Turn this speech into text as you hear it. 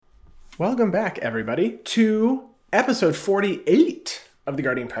Welcome back, everybody, to episode 48 of the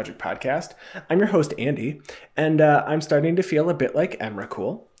Guardian Project podcast. I'm your host, Andy, and I'm starting to feel a bit like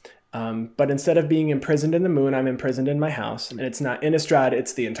Emrakul. But instead of being imprisoned in the moon, I'm imprisoned in my house, and it's not Innistrad,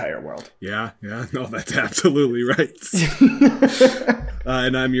 it's the entire world. Yeah, no, that's absolutely right.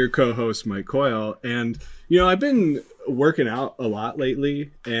 And I'm your co-host, Mike Coyle, and, I've been working out a lot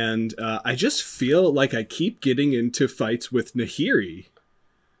lately, and I just feel like I keep getting into fights with Nahiri.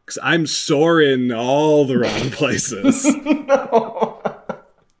 Because I'm soaring all the wrong places. No.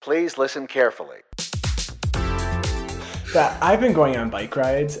 Please listen carefully. I've been going on bike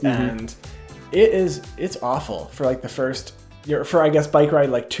rides, and it's awful for like the first, I guess, bike ride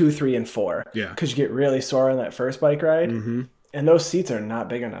like 2, 3, and 4. Yeah. Because you get really sore on that first bike ride, and those seats are not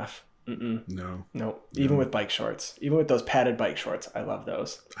big enough. No. Even with bike shorts, even with those padded bike shorts, I love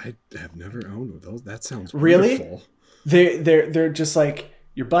those. I have never owned those. That sounds really wonderful. They're just like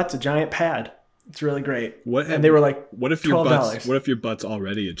your butt's a giant pad. It's really great. And they were like $12. What if your butt's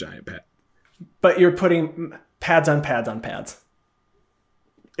already a giant pad? But you're putting pads on pads on pads.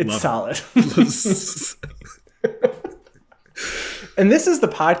 It's solid. And this is the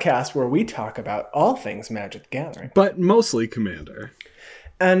podcast where we talk about all things Magic the Gathering. But mostly Commander.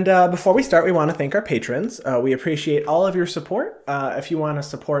 And before we start, we want to thank our patrons. We appreciate all of your support. If you want to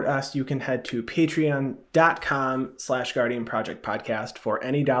support us, you can head to patreon.com/Guardian Project Podcast for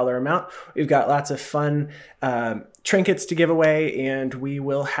any dollar amount. We've got lots of fun trinkets to give away, and we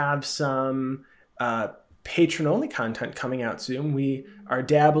will have some patron-only content coming out soon. We are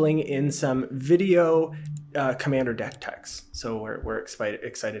dabbling in some video Commander deck techs, so we're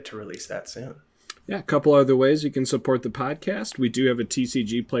excited to release that soon. Yeah, a couple other ways you can support the podcast. We do have a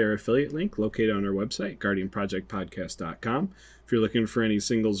TCG player affiliate link located on our website, guardianprojectpodcast.com. If you're looking for any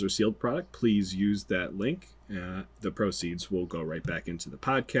singles or sealed product, please use that link. The proceeds will go right back into the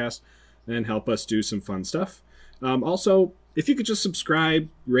podcast and help us do some fun stuff. Also, if you could just subscribe,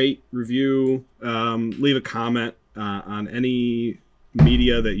 rate, review, leave a comment on any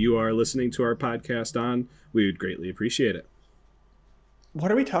media that you are listening to our podcast on, we would greatly appreciate it. What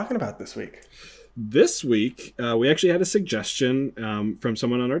are we talking about this week? This week, we actually had a suggestion from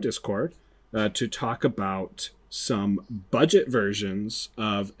someone on our Discord to talk about some budget versions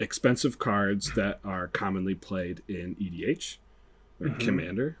of expensive cards that are commonly played in EDH or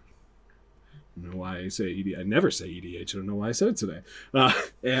Commander. I don't know why I say EDH. I never say EDH. I don't know why I said it today.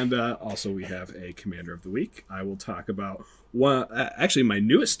 And also, we have a Commander of the Week. I will talk about my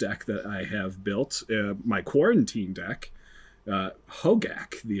newest deck that I have built, my Quarantine deck.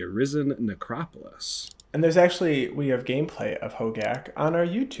 Hogak, the Arisen Necropolis. And we have gameplay of Hogak on our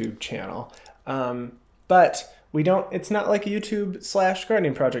YouTube channel. But it's not like a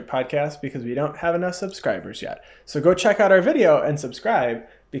YouTube/Guardian Project podcast because we don't have enough subscribers yet. So go check out our video and subscribe,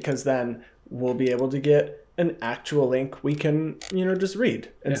 because then we'll be able to get an actual link we can, just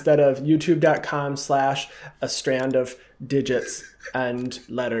read instead of youtube.com/a strand of digits and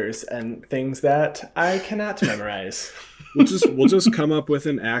letters and things that I cannot memorize. We'll just come up with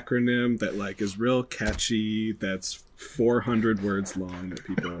an acronym that is real catchy, that's 400 words long that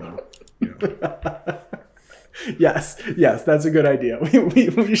people Yes, that's a good idea.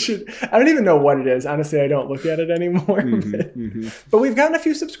 We should. I don't even know what it is. Honestly, I don't look at it anymore. But we've gotten a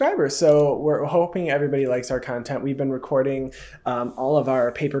few subscribers, so we're hoping everybody likes our content. We've been recording all of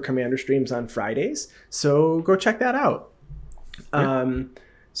our Paper Commander streams on Fridays, so go check that out. Yeah.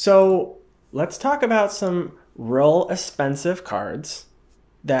 So let's talk about some real expensive cards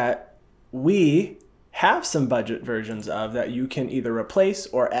that we have some budget versions of that you can either replace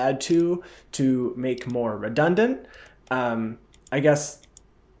or add to make more redundant. I guess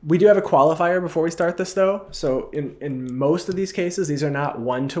we do have a qualifier before we start this, though. So in most of these cases, these are not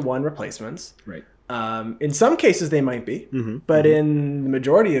one-to-one replacements. Right. In some cases, they might be, but in the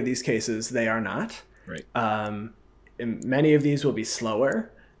majority of these cases, they are not. Right. And many of these will be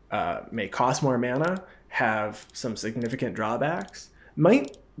slower, may cost more mana, have some significant drawbacks,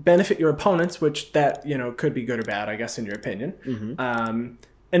 might benefit your opponents, which that could be good or bad, I guess, in your opinion. And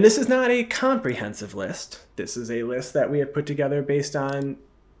this is not a comprehensive list. This is a list that we have put together based on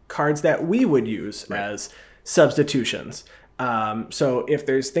cards that we would use as substitutions. So if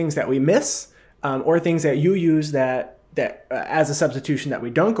there's things that we miss or things that you use that as a substitution that we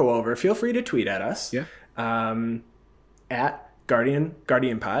don't go over, feel free to tweet at us at Guardian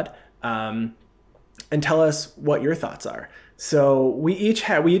Pod. And tell us what your thoughts are. So we each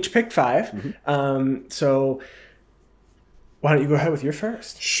picked 5. So why don't you go ahead with your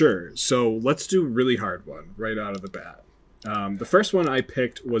first? Sure. So let's do a really hard one right out of the bat. The first one I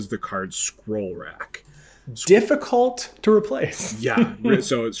picked was the card Scroll Rack. difficult to replace. Yeah.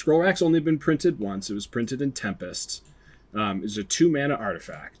 So Scroll Rack's only been printed once. It was printed in Tempest. It's a 2-mana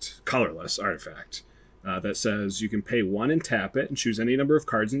artifact, colorless artifact, that says you can pay 1 and tap it and choose any number of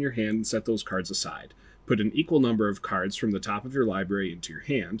cards in your hand and set those cards aside. Put an equal number of cards from the top of your library into your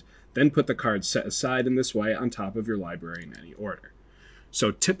hand, then put the cards set aside in this way on top of your library in any order.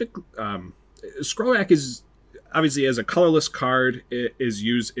 So typically, Scroll Rack is obviously, as a colorless card, it is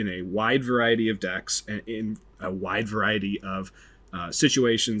used in a wide variety of decks and in a wide variety of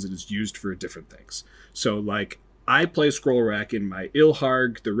situations. It is used for different things. So, like, I play Scroll Rack in my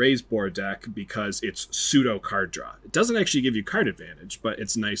Ilharg, the Raise Board deck, because it's pseudo card draw. It doesn't actually give you card advantage, but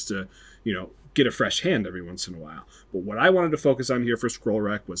it's nice to, get a fresh hand every once in a while. But what I wanted to focus on here for Scroll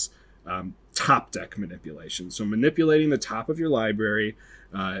Rack was top deck manipulation. So manipulating the top of your library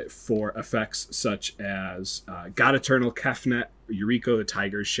for effects such as God Eternal, Kefnet, Yuriko the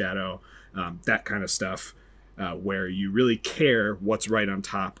Tiger's Shadow, that kind of stuff, where you really care what's right on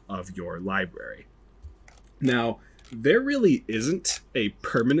top of your library. Now, there really isn't a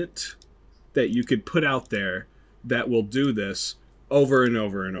permanent that you could put out there that will do this over and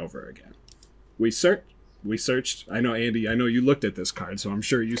over and over again. We searched. I know, Andy, I know you looked at this card, so I'm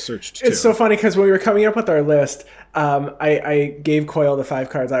sure you searched too. It's so funny because when we were coming up with our list, I gave Coyle the 5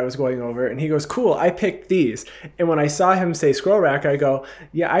 cards I was going over, and he goes, cool, I picked these. And when I saw him say Scroll Rack, I go,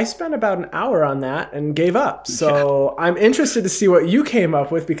 yeah, I spent about an hour on that and gave up. So yeah. I'm interested to see what you came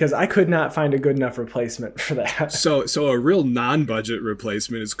up with, because I could not find a good enough replacement for that. So a real non-budget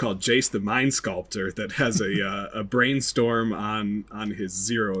replacement is called Jace the Mind Sculptor, that has a brainstorm on his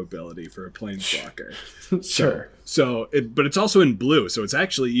 0 ability for a Planeswalker. Sure. But it's also in blue, so it's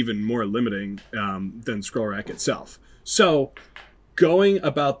actually even more limiting than Scroll Rack itself. So going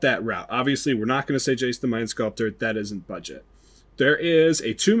about that route, obviously we're not going to say Jace the Mind Sculptor. That isn't budget. There is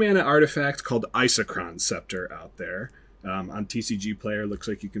a 2-mana artifact called Isochron Scepter out there. On TCG Player, looks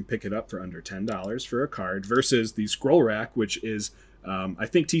like you can pick it up for under $10 for a card, versus the Scroll Rack, which is I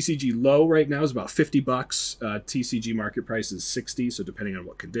think TCG low right now is about $50. TCG market price is $60, so depending on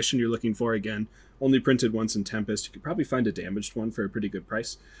what condition you're looking for, again, only printed once in Tempest. You could probably find a damaged one for a pretty good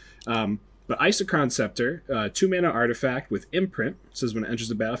price. But Isochron Scepter, 2-mana artifact with imprint, says when it enters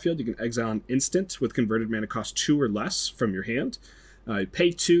the battlefield, you can exile an instant with converted mana cost 2 or less from your hand.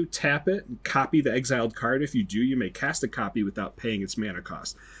 Pay 2, tap it, and copy the exiled card. If you do, you may cast a copy without paying its mana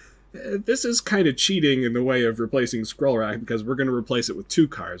cost. This is kind of cheating in the way of replacing Scroll Rack, because we're going to replace it with 2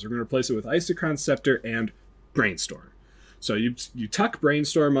 cards. We're going to replace it with Isochron Scepter and Brainstorm. So you tuck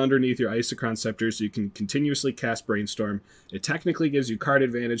Brainstorm underneath your Isochron Scepter so you can continuously cast Brainstorm. It technically gives you card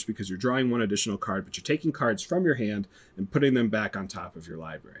advantage because you're drawing 1 additional card, but you're taking cards from your hand and putting them back on top of your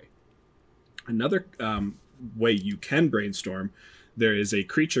library. Another way you can Brainstorm, there is a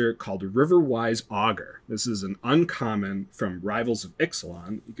creature called Riverwise Augur. This is an uncommon from Rivals of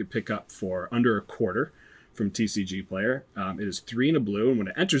Ixalan. You could pick up for under a quarter from TCG Player. It is 3 and a blue, and when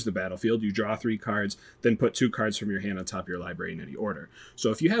it enters the battlefield, you draw 3 cards, then put 2 cards from your hand on top of your library in any order.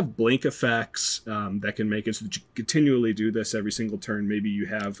 So if you have blink effects that can make it so that you continually do this every single turn, maybe you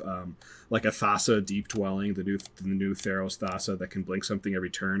have like a Thassa Deep Dwelling, the new Theros Thassa that can blink something every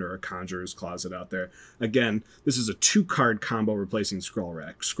turn, or a Conjurer's Closet out there. Again, this is a 2-card combo replacing Scroll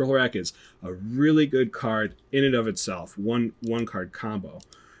Rack. Scroll Rack is a really good card in and of itself, one card combo.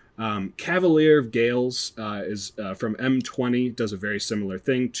 Cavalier of Gales is from M20, does a very similar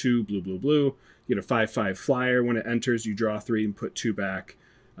thing. 2 blue. You get a 5/5 flyer. When it enters, you draw 3 and put 2 back.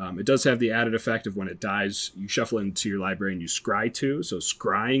 It does have the added effect of when it dies, you shuffle it into your library and you scry 2. So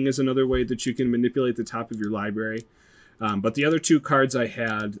scrying is another way that you can manipulate the top of your library. But the other 2 cards I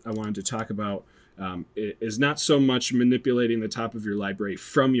wanted to talk about is not so much manipulating the top of your library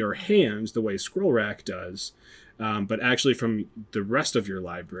from your hands the way Scroll Rack does, but actually from the rest of your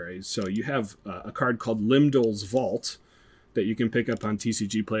library. So you have a card called Limdol's Vault that you can pick up on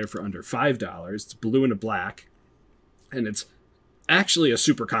TCG Player for under $5. It's blue and a black, and it's actually a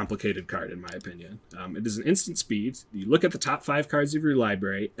super complicated card in my opinion. It is an instant speed. You look at the top 5 cards of your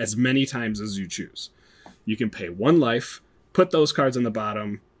library as many times as you choose. You can pay 1 life, put those cards on the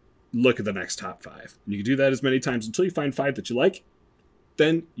bottom, look at the next top 5. And you can do that as many times until you find 5 that you like.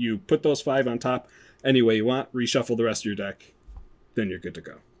 Then you put those 5 on top any way you want, reshuffle the rest of your deck, then you're good to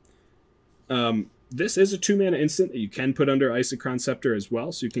go. This is a 2-mana instant that you can put under Isochron Scepter as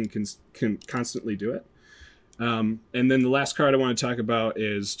well, so you can constantly do it. And then the last card I want to talk about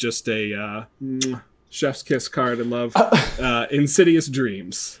is just a chef's kiss card I love. Insidious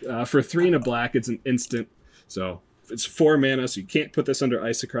Dreams. For 3 and a black, it's an instant. So it's 4 mana, so you can't put this under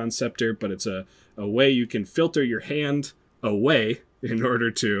Isochron Scepter, but it's a way you can filter your hand away in order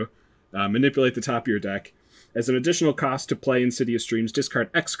to manipulate the top of your deck. As an additional cost to play Insidious Dreams, discard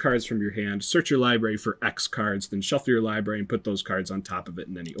X cards from your hand, search your library for X cards, then shuffle your library and put those cards on top of it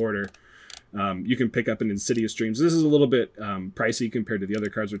in any order. You can pick up an Insidious Dreams. This is a little bit pricey compared to the other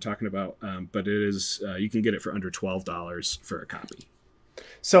cards we're talking about, but it is you can get it for under $12 for a copy.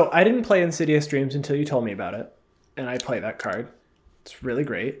 So I didn't play Insidious Dreams until you told me about it, and I play that card. It's really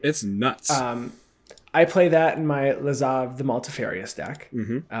great. It's nuts. I play that in my Lazav the Multifarious deck.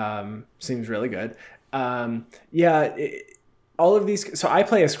 Seems really good. All of these. So I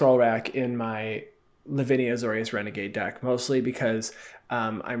play a Scroll Rack in my Lavinia Azorius Renegade deck, mostly because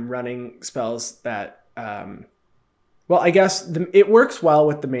I'm running spells that. I guess it works well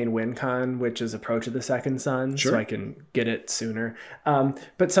with the main win con, which is Approach of the Second Sun, so I can get it sooner.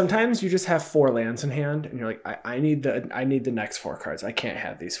 But sometimes you just have 4 lands in hand, and you're like, I need the next 4 cards. I can't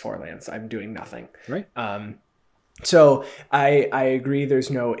have these 4 lands. I'm doing nothing. Right. So I agree. There's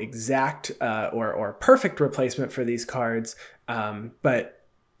no exact or perfect replacement for these cards, but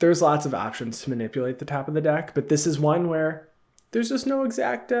there's lots of options to manipulate the top of the deck. But this is one where there's just no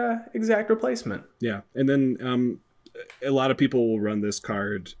exact replacement. Yeah, and then a lot of people will run this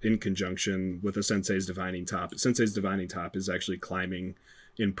card in conjunction with a Sensei's Divining Top. Sensei's Divining Top is actually climbing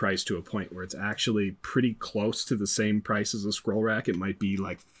in price to a point where it's actually pretty close to the same price as a Scroll Rack. It might be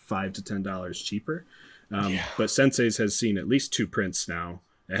like $5 to $10 cheaper. But Sensei's has seen at least 2 prints now.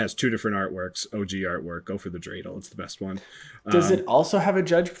 It has 2 different artworks, OG artwork. Go for the Dreidel. It's the best one. Does it also have a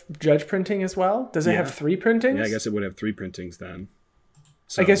judge printing as well? Does it have 3 printings? Yeah, I guess it would have 3 printings then.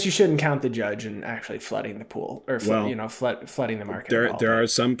 So, I guess you shouldn't count the judge and actually flooding the pool or flooding the market. There are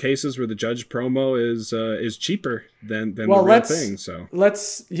some cases where the judge promo is cheaper than the real thing. So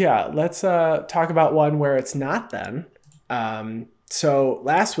let's talk about one where it's not then. So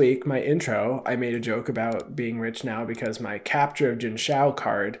last week, my intro, I made a joke about being rich now because my Capture of Jin Shao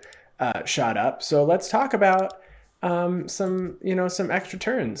card shot up. So let's talk about some extra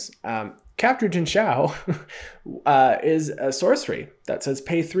turns. Capture Jin Shao is a sorcery that says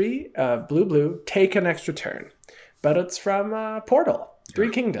pay 3 blue, take an extra turn. But it's from Portal, 3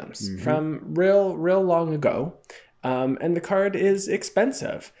 Kingdoms, from real long ago. And the card is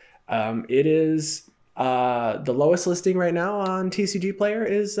expensive. It is the lowest listing right now on TCG Player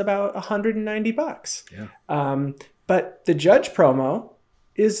is about $190. Yeah. But the Judge promo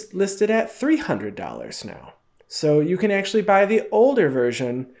is listed at $300 now. So you can actually buy the older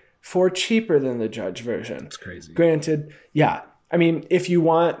version for cheaper than the Judge version. That's crazy. Granted, yeah. I mean, if you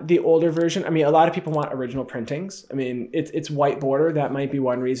want the older version, I mean, a lot of people want original printings. I mean, it's white border. That might be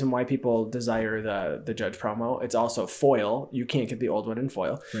one reason why people desire the Judge promo. It's also foil. You can't get the old one in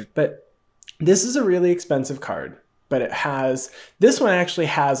foil. Right. But this is a really expensive card. But this one actually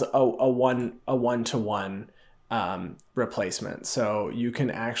has a one-to-one replacement. So you can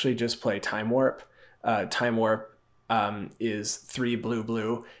actually just play Time Warp. Time Warp is 3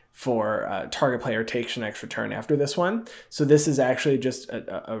 blue for target player takes an extra turn after this one. So this is actually just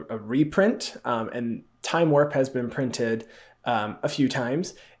a reprint, and Time Warp has been printed a few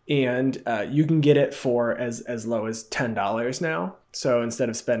times, and you can get it for as low as $10 now. So instead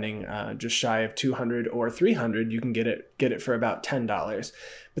of spending just shy of $200 or $300, you can get it for about $10.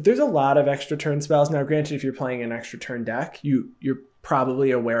 But there's a lot of extra turn spells. Now, granted, if you're playing an extra turn deck, you're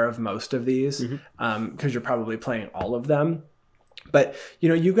probably aware of most of these because you're probably playing all of them. But,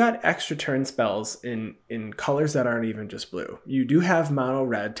 you've got extra turn spells in colors that aren't even just blue. You do have mono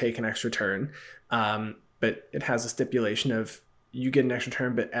red take an extra turn, but it has a stipulation of you get an extra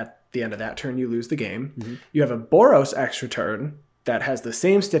turn, but at the end of that turn, you lose the game. You have a Boros extra turn that has the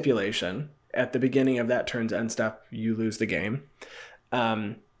same stipulation. At the beginning of that turn's end step, you lose the game.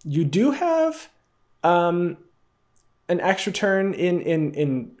 You do have an extra turn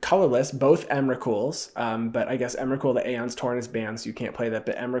in colorless, both Emrakul's, but I guess Emrakul, the Aeon's Torn is banned, so you can't play that.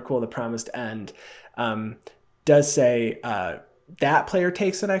 But Emrakul, the Promised End, does say that player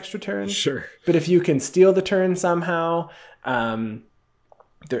takes an extra turn. Sure. But if you can steal the turn somehow,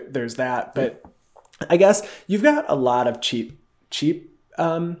 there's that. But I guess you've got a lot of cheap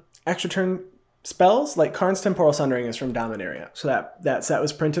extra turn spells. Like Karn's Temporal Sundering is from Dominaria, so that set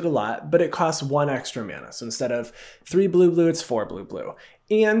was printed a lot, but it costs 1 extra mana. So instead of 3 blue, it's 4 blue,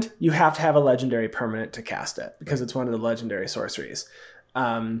 and you have to have a legendary permanent to cast it because it's one of the legendary sorceries.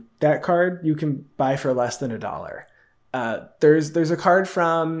 That card you can buy for less than $1. There's a card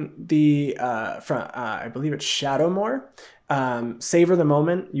from I believe it's Shadowmoor. Savor the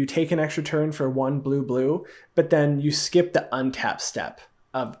Moment. You take an extra turn for 1 blue, but then you skip the untap step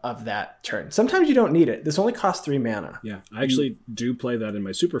of that turn. Sometimes you don't need it. This only costs 3 mana. Yeah, I actually do play that in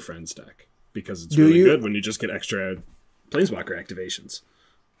my Super Friends deck because it's really good when you just get extra Planeswalker activations.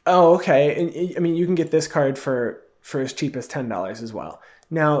 Oh, okay. And I mean, you can get this card for as cheap as $10 as well.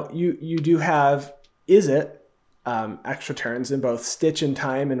 Now, you do have Izzet extra turns in both Stitch in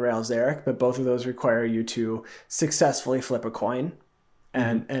Time and Rail Zarek, but both of those require you to successfully flip a coin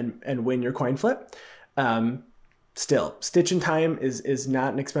and win your coin flip. Still, Stitch in Time is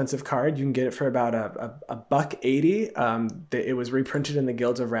not an expensive card. You can get it for about a $1.80. It was reprinted in the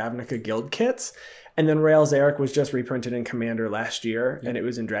Guilds of Ravnica guild kits. And then Rail Zarek was just reprinted in Commander last year, and it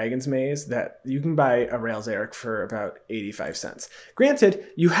was in Dragon's Maze. That you can buy a Rail Zarek for about 85 cents. Granted,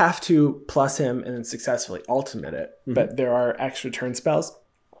 you have to plus him and then successfully ultimate it, but there are extra turn spells.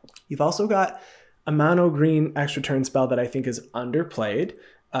 You've also got a mono green extra turn spell that I think is underplayed.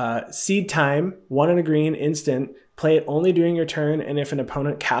 Seed Time, 1 and a green, instant. Play it only during your turn, and if an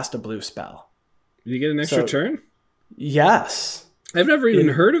opponent cast a blue spell. You get an extra turn? Yes. I've never even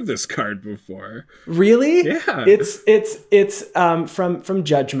heard of this card before. Really? Yeah. It's from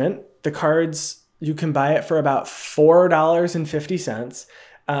Judgment. The cards, you can buy it for about $4.50.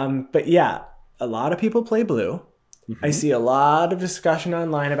 But yeah, a lot of people play blue. I see a lot of discussion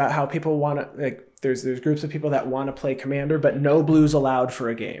online about how people want to, like, there's groups of people that want to play Commander, but no blues allowed for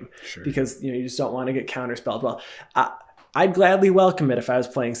a game because you just don't want to get counterspelled. Well, I'd gladly welcome it if I was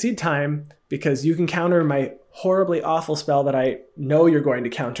playing Seed Time, because you can counter my horribly awful spell that I know you're going to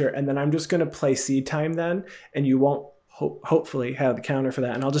counter, and then I'm just going to play Seed Time then, and you won't hopefully have the counter for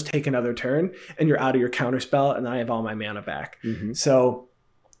that, and I'll just take another turn, and you're out of your counter spell, and then I have all my mana back. So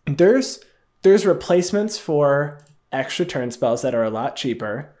there's replacements for extra turn spells that are a lot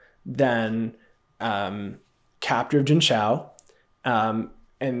cheaper than Capture of Jin Shao.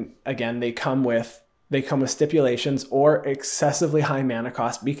 And again, they come with stipulations or excessively high mana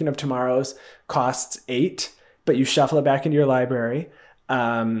cost. Beacon of Tomorrow's costs 8, but you shuffle it back into your library.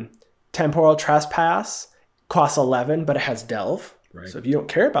 Temporal Trespass costs 11, but it has Delve. Right. So if you don't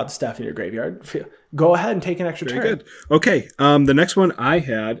care about the stuff in your graveyard, go ahead and take an extra turn. Good. Okay. The next one I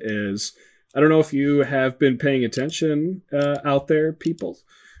had is, I don't know if you have been paying attention out there, people,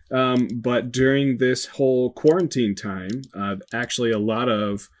 but during this whole quarantine time, actually a lot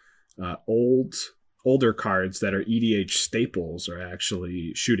of older cards that are EDH staples are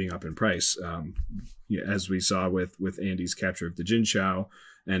actually shooting up in price. As we saw with Andy's Capture of the Jin Shao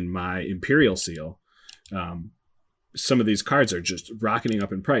and my Imperial Seal. Some of these cards are just rocketing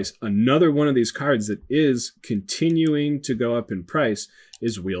up in price. Another one of these cards that is continuing to go up in price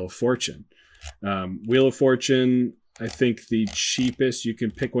is Wheel of Fortune. Wheel of Fortune, I think the cheapest you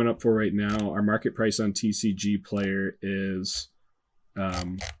can pick one up for right now, our market price on TCG Player is $90,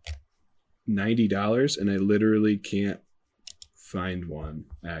 and I literally can't find one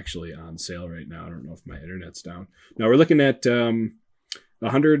actually on sale right now. I don't know if my internet's down. Now we're looking at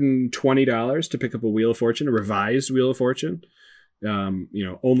 $120 to pick up a Wheel of Fortune, a revised Wheel of Fortune.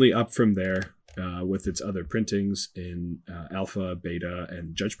 Only up from there with its other printings in Alpha, Beta,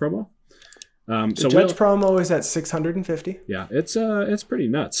 and Judge Promo. So Judge Promo is at $650. Yeah, it's pretty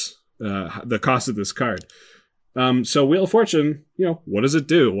nuts. The cost of this card. So Wheel of Fortune, what does it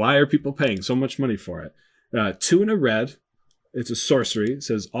do? Why are people paying so much money for it? 2 and a red. It's a sorcery. It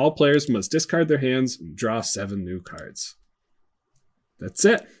says all players must discard their hands and draw 7 new cards. That's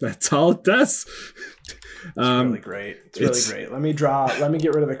it. That's all it does. It's really great. It's really great. Let me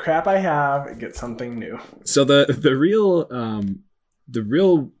get rid of the crap I have and get something new. So the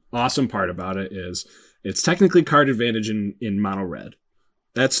real awesome part about it is it's technically card advantage in mono red.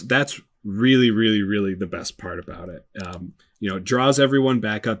 That's really, really, really the best part about it. It draws everyone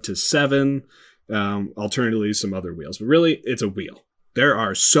back up to 7. Alternatively, some other wheels, but really it's a wheel. There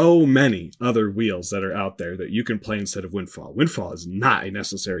are so many other wheels that are out there that you can play instead of Windfall. Windfall is not a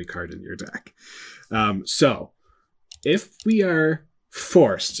necessary card in your deck. So if we are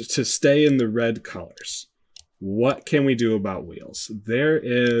forced to stay in the red colors, what can we do about wheels? There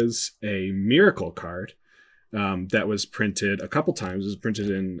is a Miracle card that was printed a couple times. It was printed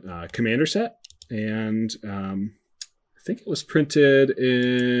in Commander set, and I think it was printed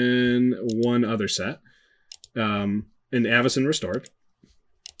in one other set, in Avacyn Restored.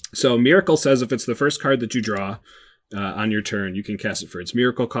 So Miracle says if it's the first card that you draw on your turn, you can cast it for its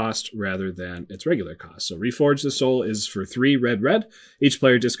Miracle cost rather than its regular cost. So Reforge the Soul is for 3 red. Each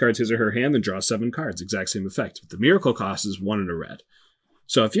player discards his or her hand and draws 7 cards. Exact same effect. But the Miracle cost is 1 and a red.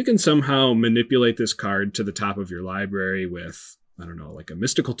 So if you can somehow manipulate this card to the top of your library with, I don't know, like a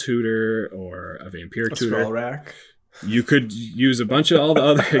Mystical Tutor or a Vampire Tutor. Scroll Rack. You could use a bunch of all the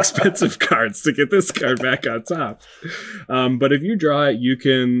other expensive cards to get this card back on top. But if you draw it, you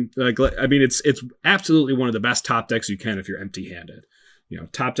can, it's absolutely one of the best top decks you can if you're empty-handed.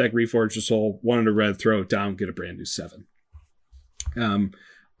 Top deck, Reforge the Soul, 1 and a red, throw it down, get a brand new 7.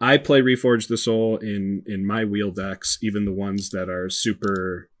 I play Reforge the Soul in my wheel decks, even the ones that are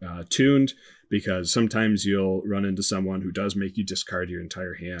super tuned, because sometimes you'll run into someone who does make you discard your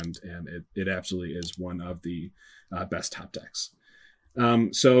entire hand, and it absolutely is one of the best top decks.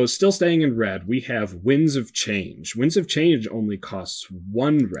 So still staying in red, we have Winds of Change. Winds of Change only costs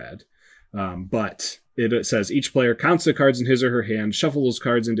 1 red, but it says each player counts the cards in his or her hand, shuffles those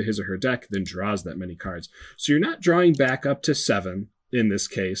cards into his or her deck, then draws that many cards. So you're not drawing back up to 7 in this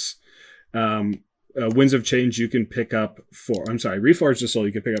case. Winds of Change you can pick up for, Reforge the Soul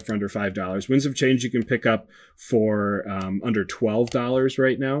you can pick up for under $5. Winds of Change you can pick up for under $12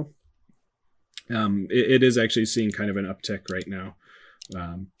 right now. It is actually seeing kind of an uptick right now.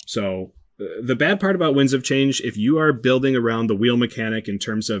 So the bad part about Winds of Change, if you are building around the wheel mechanic in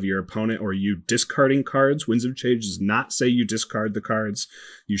terms of your opponent or you discarding cards, Winds of Change does not say you discard the cards.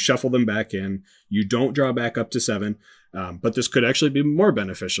 You shuffle them back in. You don't draw back up to 7. But this could actually be more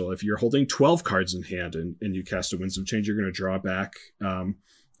beneficial. If you're holding 12 cards in hand and you cast a Winds of Change, you're going to draw back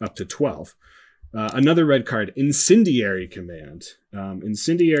up to 12. Another red card, Incendiary Command.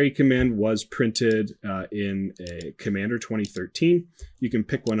 Incendiary Command was printed in a Commander 2013. You can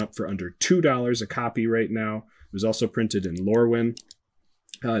pick one up for under $2 a copy right now. It was also printed in Lorwyn.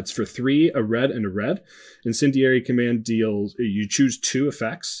 It's for 3, a red and a red. Incendiary Command deals, you choose 2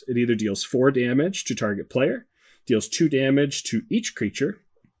 effects. It either deals 4 damage to target player, deals 2 damage to each creature.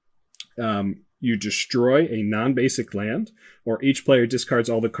 You destroy a non-basic land, or each player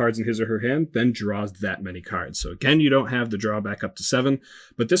discards all the cards in his or her hand, then draws that many cards. So again, you don't have the drawback up to 7,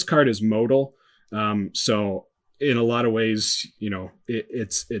 but this card is modal. So in a lot of ways,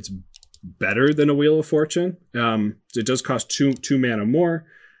 it's better than a Wheel of Fortune. It does cost 2 mana more,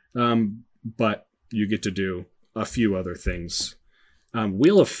 but you get to do a few other things.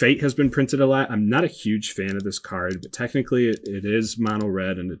 Wheel of Fate has been printed a lot. I'm not a huge fan of this card, but technically it is mono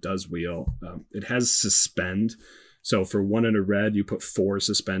red and it does wheel. It has Suspend. So for 1 and a red, you put 4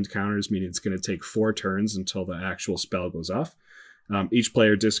 suspend counters, meaning it's going to take 4 turns until the actual spell goes off. Each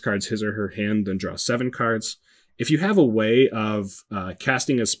player discards his or her hand, then draws 7 cards. If you have a way of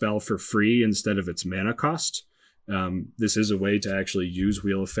casting a spell for free instead of its mana cost, this is a way to actually use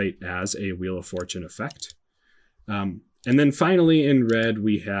Wheel of Fate as a Wheel of Fortune effect. And then finally in red,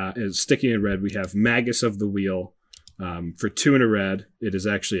 sticking in red, we have Magus of the Wheel. For 2 and a red, it is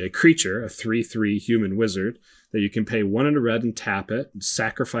actually a creature, a 3/3 human wizard, that you can pay 1 and a red and tap it, and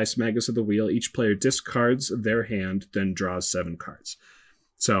sacrifice Magus of the Wheel. Each player discards their hand, then draws 7 cards.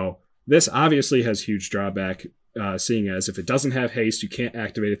 So this obviously has huge drawback, seeing as if it doesn't have haste, you can't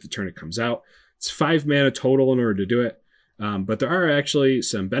activate it the turn it comes out. It's 5 mana total in order to do it. But there are actually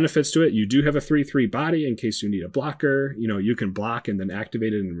some benefits to it. You do have a 3/3 body in case you need a blocker. You can block and then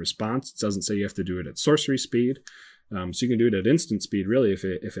activate it in response. It doesn't say you have to do it at sorcery speed. So you can do it at instant speed, really, if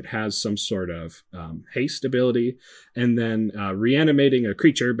it has some sort of haste ability. And then reanimating a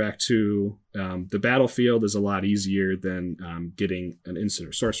creature back to the battlefield is a lot easier than getting an instant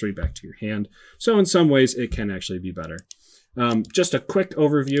or sorcery back to your hand. So in some ways, it can actually be better. Just a quick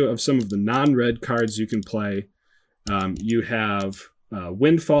overview of some of the non-red cards you can play. You have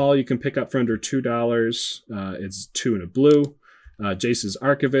Windfall you can pick up for under $2. It's 2 and a blue. Jace's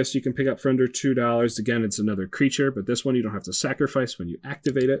Archivist you can pick up for under $2. Again, it's another creature, but this one you don't have to sacrifice when you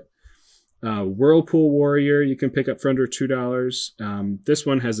activate it. Whirlpool Warrior you can pick up for under $2. This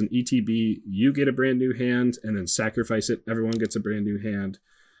one has an ETB. You get a brand new hand, and then sacrifice it. Everyone gets a brand new hand.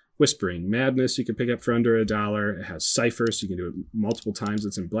 Whispering Madness you can pick up for under $1. It has Cipher, so you can do it multiple times.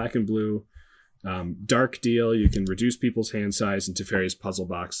 It's in black and blue. Dark Deal, you can reduce people's hand size, and Teferi's Puzzle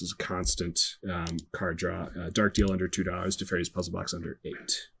Box is a constant card draw. Dark Deal under $2, Teferi's Puzzle Box under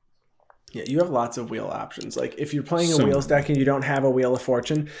 $8. Yeah, you have lots of wheel options. Like if you're playing a wheels deck and you don't have a Wheel of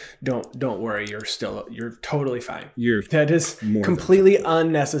Fortune, don't worry, you're totally fine. That is completely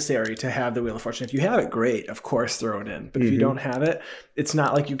unnecessary to have the Wheel of Fortune. If you have it, great, of course throw it in. But if you don't have it, it's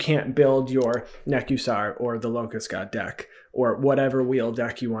not like you can't build your Nekusar or the Locust God deck or whatever wheel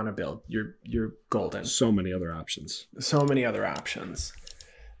deck you want to build. You're golden. So many other options.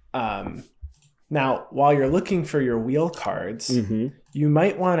 Now, while you're looking for your wheel cards, you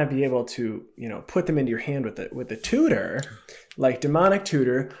might want to be able to, put them into your hand with a tutor, like Demonic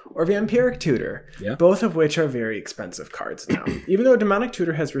Tutor or Vampiric Tutor, both of which are very expensive cards now. Even though Demonic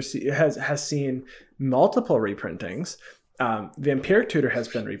Tutor has seen multiple reprintings, Vampiric Tutor has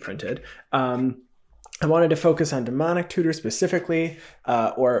been reprinted. I wanted to focus on Demonic Tutor specifically,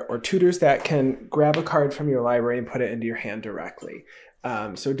 or tutors that can grab a card from your library and put it into your hand directly.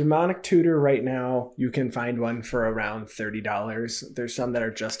 So Demonic Tutor right now, you can find one for around $30. There's some that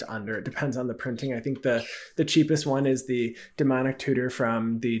are just under. It depends on the printing. I think the cheapest one is the Demonic Tutor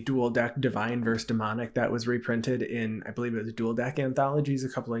from the Dual Deck Divine vs. Demonic that was reprinted in, I believe it was Dual Deck Anthologies a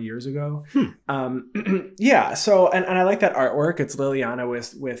couple of years ago. Yeah, so and I like that artwork. It's Liliana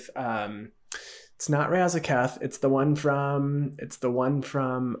with it's not Razaketh. It's the one from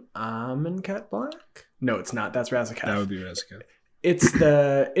Amonkhet Black. No, it's not. That's Razaketh. That would be Razaketh. It's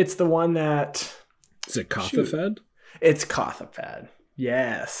the one that is it Kothafed? It's Kothafed.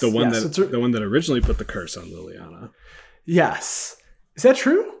 Yes. The one that originally put the curse on Liliana. Yes. Is that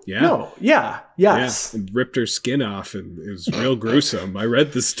true? Yeah. No. Yeah. Yes. Yeah. And ripped her skin off, and it was real gruesome. I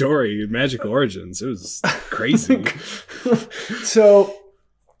read the story, Magic Origins. It was crazy. So,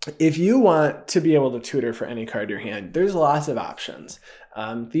 if you want to be able to tutor for any card in your hand, there's lots of options.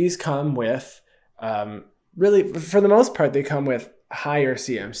 These come with, really, for the most part, they come with higher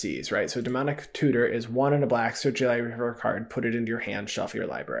CMCs, right? So Demonic Tutor is 1 and a black, search your library for a card, put it into your hand, shuffle your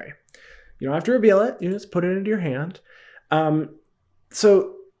library. You don't have to reveal it. You just put it into your hand.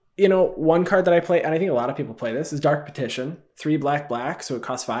 So, one card that I play, and I think a lot of people play this, is Dark Petition. 3 black, so it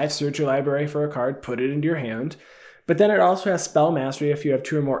costs 5. Search your library for a card, put it into your hand. But then it also has Spell Mastery. If you have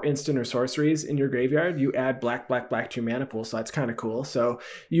 2 or more instant or sorceries in your graveyard, you add black to your mana pool, so that's kind of cool. So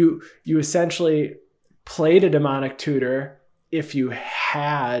you essentially played a Demonic Tutor if you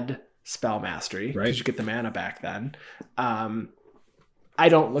had Spell Mastery, because you get the mana back then. I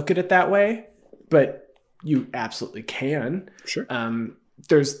don't look at it that way, but you absolutely can. Sure.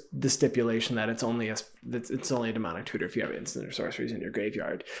 There's the stipulation that it's only a Demonic Tutor if you have instant or sorceries in your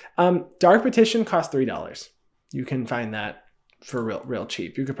graveyard. Dark Petition costs $3. You can find that for real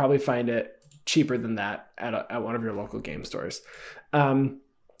cheap. You could probably find it cheaper than that at one of your local game stores.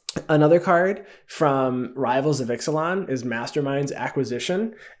 Another card from Rivals of Ixalan is Mastermind's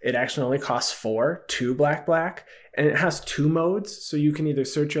Acquisition. It actually only costs 4, 2 black, and it has 2 modes. So you can either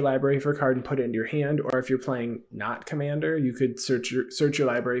search your library for a card and put it in your hand, or if you're playing not Commander, you could search your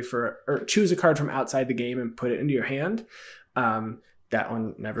library or choose a card from outside the game and put it into your hand. That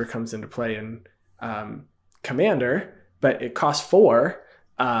one never comes into play in Commander, but it costs 4.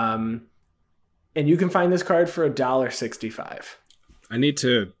 And you can find this card for $1.65. I need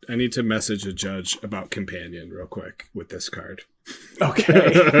to message a judge about Companion real quick with this card.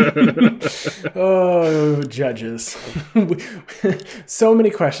 Okay. Oh, judges. So many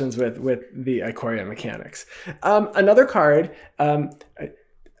questions with the Ikoria mechanics. Another card,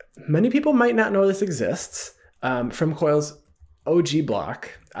 many people might not know this exists, from Coil's OG block,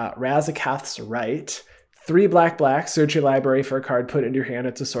 Razaketh's Right. 3 black, search your library for a card, put it into your hand,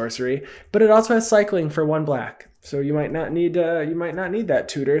 it's a sorcery. But it also has cycling for 1 black. So you might not need that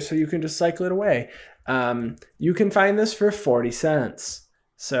tutor, so you can just cycle it away. You can find this for 40 cents.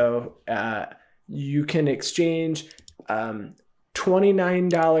 So you can exchange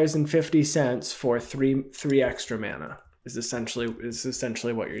 $29.50 for 3 extra mana. Is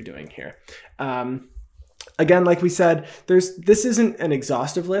essentially what you're doing here. Again, like we said, this isn't an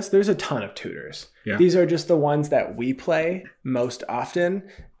exhaustive list. There's a ton of tutors. Yeah. These are just the ones that we play most often.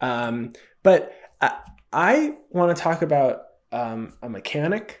 But I want to talk about a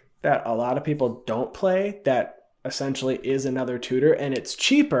mechanic that a lot of people don't play that essentially is another tutor, and it's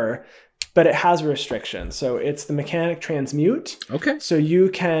cheaper, but it has a restriction. So it's the mechanic Transmute. Okay. So you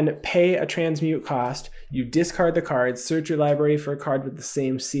can pay a Transmute cost, you discard the cards, search your library for a card with the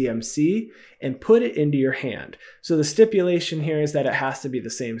same CMC, and put it into your hand. So the stipulation here is that it has to be the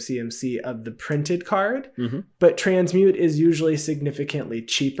same CMC of the printed card, but Transmute is usually significantly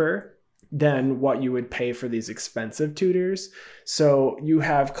cheaper than what you would pay for these expensive tutors. So you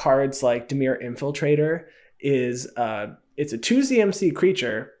have cards like Dimir Infiltrator it's a 2 CMC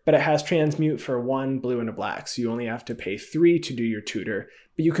creature, but it has Transmute for 1 blue and a black. So you only have to pay 3 to do your tutor,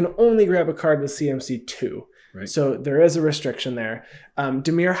 but you can only grab a card with CMC 2. Right. So there is a restriction there.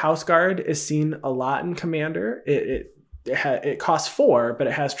 Dimir Houseguard is seen a lot in Commander. It costs 4, but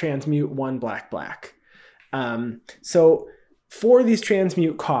it has Transmute 1 black. So for these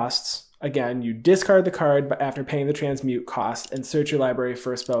Transmute costs, again, you discard the card after paying the Transmute cost and search your library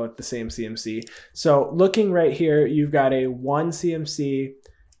for a spell with the same CMC. So looking right here, you've got a 1 CMC,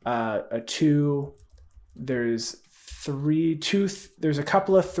 a 2, there's 3, 2, there's a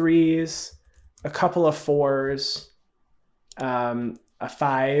couple of 3s, a couple of 4s, a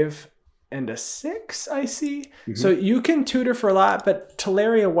 5, and a 6, I see. So you can tutor for a lot, but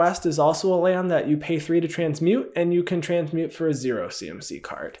Teleria West is also a land that you pay 3 to transmute, and you can transmute for a 0 CMC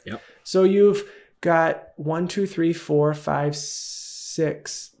card. Yep. So you've got 1, 2, 3, 4, 5,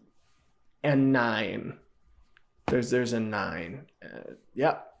 6, and 9 There's a 9.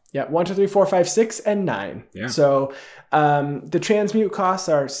 Yep. Yeah, 1, 2, 3, 4, 5, 6, and 9. Yeah. So the transmute costs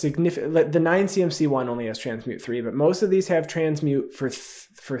are significant. The 9 CMC one only has transmute 3, but most of these have transmute for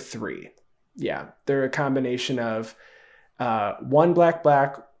 3. Yeah, they're a combination of 1 black,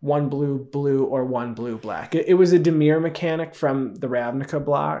 1 blue, or 1 blue, black. It was a Dimir mechanic from the Ravnica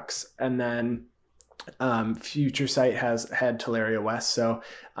blocks, and then Future Sight had Teleria West, so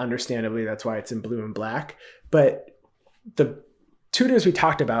understandably that's why it's in blue and black. But the tutors we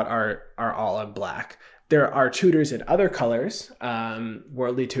talked about are all in black. There are tutors in other colors.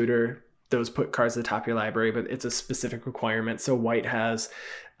 Worldly Tutor, those put cards at the top of your library, but it's a specific requirement. So white has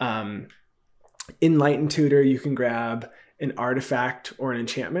Enlightened Tutor, you can grab an artifact or an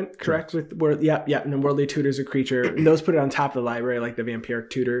enchantment, correct? And then Worldly Tutor's a creature. And those put it on top of the library, like the Vampiric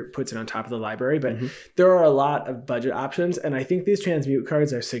Tutor puts it on top of the library. But there are a lot of budget options, and I think these transmute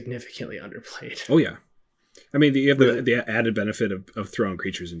cards are significantly underplayed. Oh, yeah. I mean, you have the added benefit of throwing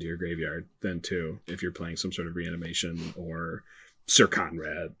creatures into your graveyard then, too, if you're playing some sort of reanimation or Sir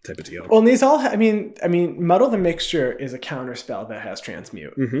Conrad type of deal. Well, and these all, I mean, Muddle the Mixture is a counter spell that has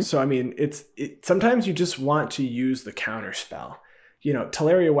transmute. So, I mean, sometimes you just want to use the counter spell. You know,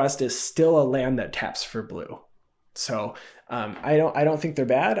 Teleria West is still a land that taps for blue. So, I don't think they're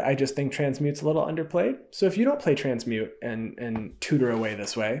bad. I just think transmute's a little underplayed. So if you don't play transmute and tutor away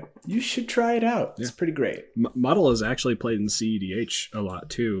this way, you should try it out. It's pretty great. Muddle is actually played in CEDH a lot,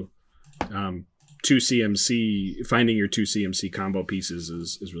 too. 2 CMC, finding your 2 CMC combo pieces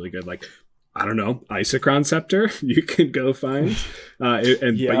is really good. Like, I don't know, Isochron Scepter you can go find. But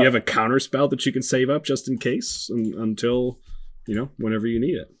you have a counter spell that you can save up just in case until, whenever you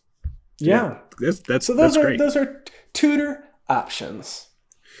need it. Yeah. That's great. Those are tutor options.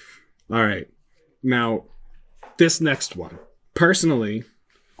 All right. Now, this next one. Personally,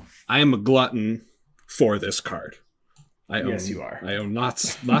 I am a glutton for this card. Yes, you are. I own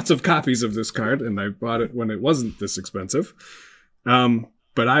lots of copies of this card, and I bought it when it wasn't this expensive.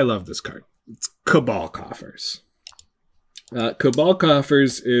 But I love this card. It's Cabal Coffers. Cabal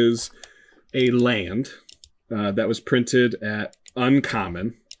Coffers is a land that was printed at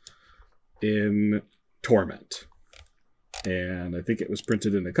Uncommon in Torment. And I think it was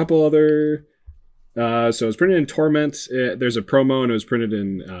printed in a couple other... so it was printed in Torment. There's a promo, and it was printed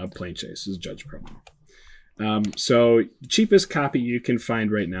in Planechase. This is Judge promo. So cheapest copy you can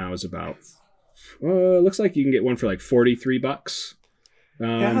find right now is about, looks like you can get one for like $43.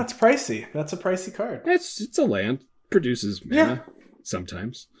 Yeah, that's pricey. That's a pricey card. It's a land, produces mana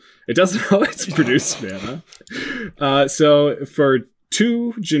sometimes. It doesn't always produce mana. So for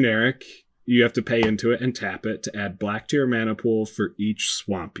 2 generic, you have to pay into it and tap it to add black to your mana pool for each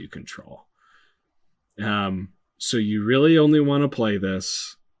swamp you control. So you really only want to play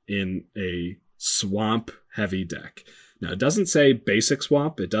this in a swamp heavy deck. Now, it doesn't say basic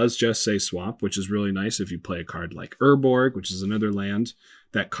swamp. It does just say swamp, which is really nice if you play a card like Urborg, which is another land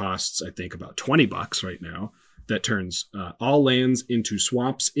that costs, I think, about $20 right now, that turns all lands into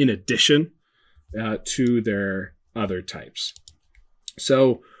swamps in addition to their other types.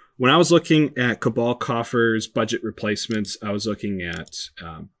 So when I was looking at Cabal Coffers budget replacements, I was looking at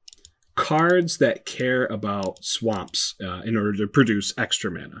cards that care about swamps in order to produce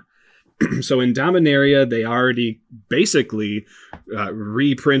extra mana. So in Dominaria, they already basically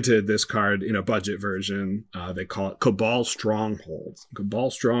reprinted this card in a budget version. They call it Cabal Stronghold.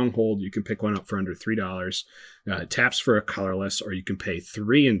 Cabal Stronghold, you can pick one up for under $3. It taps for a colorless, or you can pay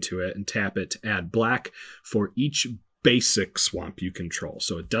 3 into it and tap it to add black for each basic swamp you control.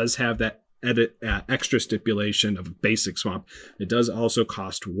 So it does have that extra stipulation of a basic swamp. It does also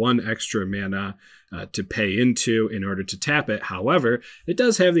cost 1 extra mana to pay into in order to tap it. However, it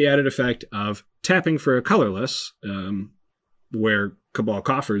does have the added effect of tapping for a colorless, where Cabal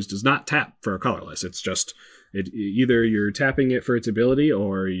Coffers does not tap for a colorless. It's just either you're tapping it for its ability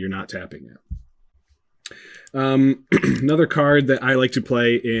or you're not tapping it. Another card that I like to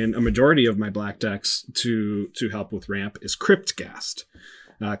play in a majority of my black decks to help with ramp is Cryptghast.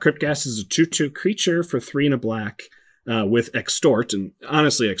 Cryptghast is a 2/2 creature for 3 and a black with Extort. And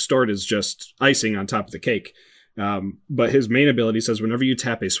honestly, Extort is just icing on top of the cake. But his main ability says whenever you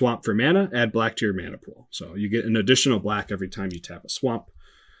tap a swamp for mana, add black to your mana pool. So you get an additional black every time you tap a swamp.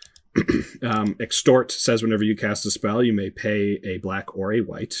 Extort says whenever you cast a spell, you may pay a black or a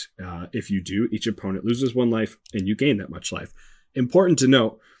white. If you do, each opponent loses 1 life and you gain that much life. Important to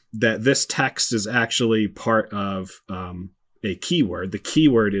note that this text is actually part of a keyword. The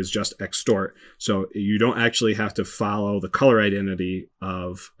keyword is just Extort, so you don't actually have to follow the color identity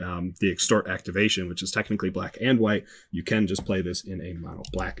of the Extort activation, which is technically black and white. You can just play this in a mono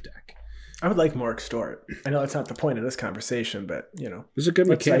black deck. I would like more Extort. I know that's not the point of this conversation, but There's a good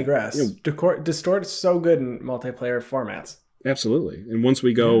let's mechanic. digress. Distort is so good in multiplayer formats. Absolutely. And once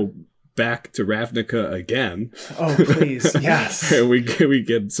we go back to Ravnica again, oh please, yes, we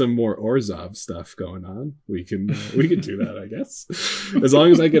get some more Orzhov stuff going on. We can do that, I guess. As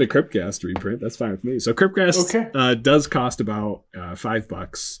long as I get a Cryptcast reprint, that's fine with me. So Cryptcast does cost about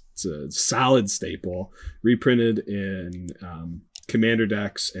 $5. It's a solid staple, reprinted in Commander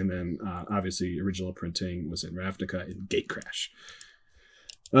decks, and then obviously original printing was in Ravnica in Gatecrash.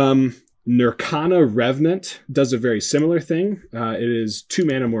 Nirkana Revenant does a very similar thing. It is 2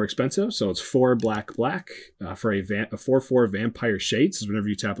 mana more expensive, so it's 4 black for a 4/4 Vampire Shades. This is whenever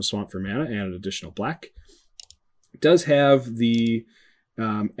you tap a swamp for mana and an additional black. It does have the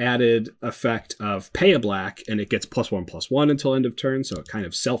added effect of pay a black, and it gets +1/+1 until end of turn, so it kind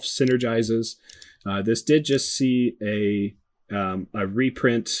of self-synergizes. This did just see a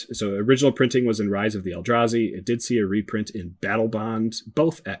reprint. So original printing was in Rise of the Eldrazi. It did see a reprint in Battle Bond,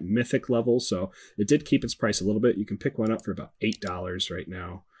 both at mythic level, so it did keep its price a little bit. You can pick one up for about $8 right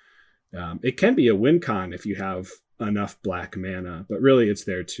now. It can be a win con if you have enough black mana, but really it's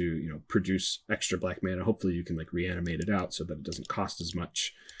there to produce extra black mana. Hopefully you can reanimate it out so that it doesn't cost as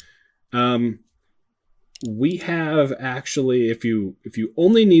much. We have actually, if you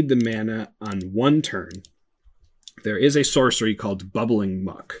only need the mana on one turn, there is a sorcery called Bubbling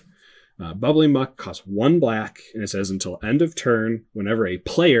Muck. Bubbling Muck costs 1 black, and it says until end of turn, whenever a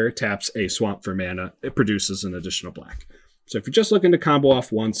player taps a swamp for mana, it produces an additional black. So if you're just looking to combo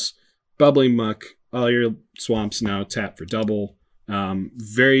off once, Bubbling Muck, all your swamps now tap for double.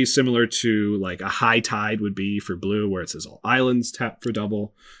 Very similar to a High Tide would be for blue, where it says all islands tap for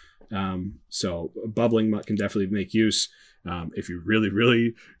double. So Bubbling Muck can definitely make use. If you really,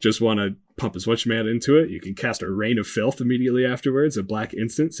 really just want to pump as much mana into it, you can cast a Rain of Filth immediately afterwards. A black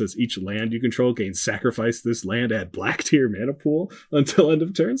instant says each land you control gains sacrifice this land, add black to your mana pool until end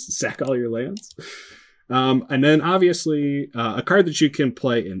of turns. Sack all your lands. And then obviously a card that you can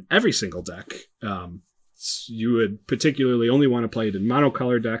play in every single deck. You would particularly only want to play it in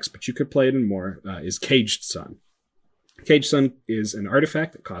monocolor decks, but you could play it in more, is Caged Sun. Caged Sun is an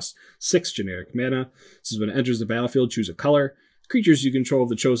artifact that costs 6 generic mana. This is when it enters the battlefield, choose a color. Creatures you control of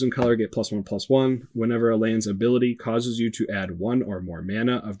the chosen color get +1/+1. Whenever a land's ability causes you to add 1 or more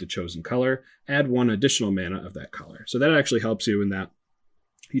mana of the chosen color, add 1 additional mana of that color. So that actually helps you in that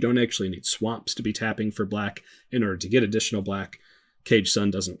you don't actually need swamps to be tapping for black in order to get additional black. Caged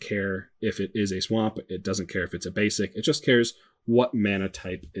Sun doesn't care if it is a swamp. It doesn't care if it's a basic. It just cares what mana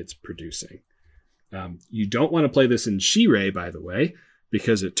type it's producing. You don't want to play this in Shirei, by the way,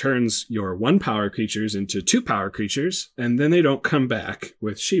 because it turns your 1-power creatures into 2-power creatures, and then they don't come back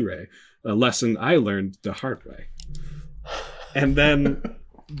with Shirei. A lesson I learned the hard way. And then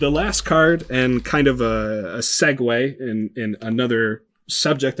the last card, and kind of a segue in another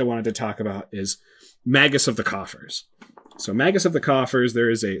subject I wanted to talk about, is Magus of the Coffers. So Magus of the Coffers,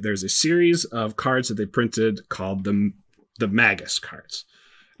 there's a series of cards that they printed called the Magus cards.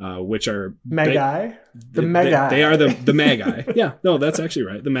 Which are Magi? Magi. They are the Magi. Yeah, no, that's actually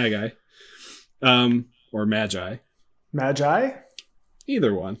right. The Magi. Or Magi. Magi?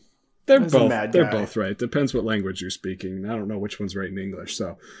 Either one. They're both right. Depends what language you're speaking. I don't know which one's right in English.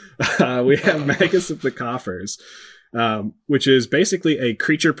 So we have Magus of the Coffers, which is basically a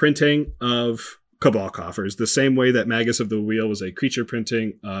creature printing of Cabal Coffers, the same way that Magus of the Wheel was a creature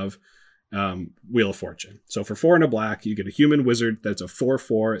printing of Wheel of Fortune. So for 4 and a black, you get a human wizard that's a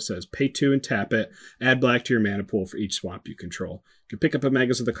 4/4. It says pay 2 and tap it. Add black to your mana pool for each swamp you control. You can pick up a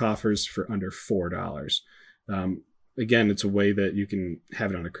Magus of the Coffers for under $4. Again, it's a way that you can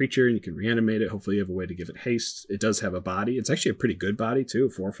have it on a creature and you can reanimate it. Hopefully you have a way to give it haste. It does have a body. It's actually a pretty good body too,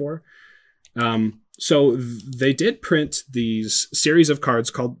 4/4. So they did print these series of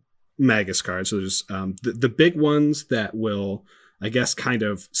cards called Magus cards. So there's the big ones that will, I guess, kind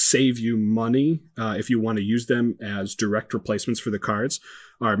of save you money if you want to use them as direct replacements for the cards,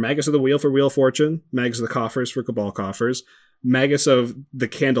 are Magus of the Wheel for Wheel of Fortune, Magus of the Coffers for Cabal Coffers, Magus of the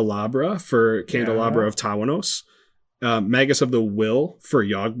Candelabra for Candelabra of Tawanos, Magus of the Will for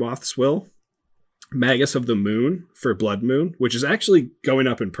Yawgmoth's Will, Magus of the Moon for Blood Moon, which is actually going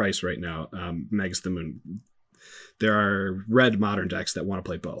up in price right now. Magus of the Moon. There are red modern decks that want to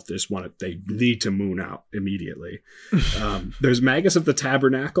play both. They need to moon out immediately. There's Magus of the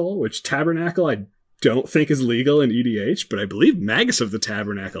Tabernacle, which Tabernacle I don't think is legal in EDH, but I believe Magus of the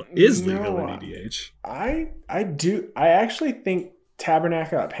Tabernacle is legal in EDH. I actually think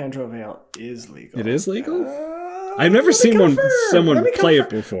Tabernacle at Pandro Vale is legal. It is legal? I've never seen someone play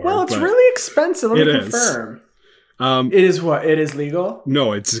it before. Well, it's really expensive. Let me confirm. It is what? It is legal?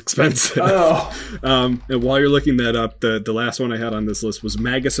 No, it's expensive. Oh. And while you're looking that up, the last one I had on this list was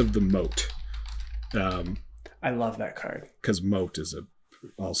Magus of the Moat. I love that card. Because Moat is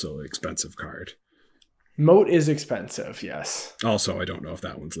also an expensive card. Moat is expensive, yes. Also, I don't know if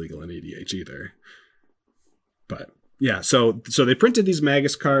that one's legal in EDH either. But yeah, so they printed these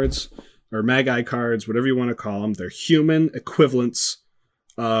Magus cards, or Magi cards, whatever you want to call them. They're human equivalents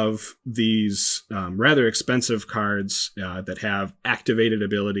of these rather expensive cards that have activated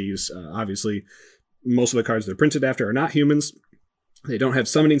abilities. Obviously, most of the cards they're printed after are not humans. They don't have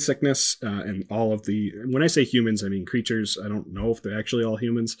summoning sickness, and all of the... When I say humans, I mean creatures. I don't know if they're actually all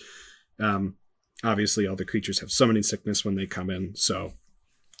humans. Obviously, all the creatures have summoning sickness when they come in, so...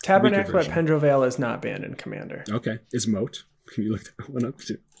 Tabernacle at Pendrevale is not banned in Commander. Okay. Is Moat? Can you look that one up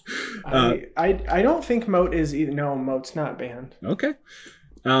too? I don't think Moat is either. No, Moat's not banned. Okay.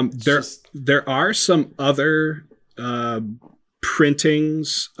 There are some other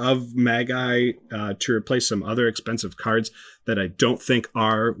printings of Magi to replace some other expensive cards that I don't think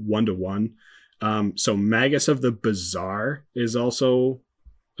are 1-to-1. So Magus of the Bazaar is also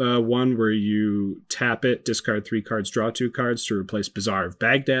one where you tap it, discard 3 cards, draw 2 cards to replace Bazaar of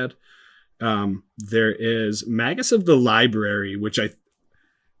Baghdad. There is Magus of the Library, which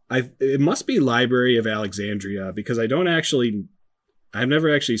it must be Library of Alexandria, because I've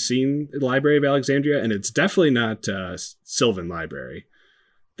never actually seen Library of Alexandria, and it's definitely not Sylvan Library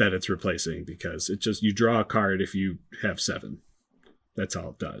that it's replacing, because it just, you draw a card if you have 7. That's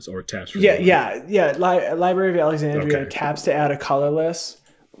all it does, or it taps for Library of Alexandria taps to add a colorless,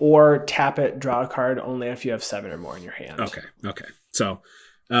 or tap it, draw a card only if you have 7 or more in your hand. Okay. So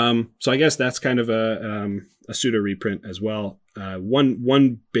I guess that's kind of a pseudo reprint as well.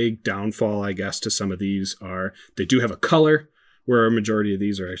 One big downfall, I guess, to some of these are they do have a color, where a majority of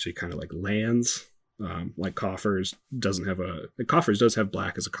these are actually kind of like lands. Like Coffers does have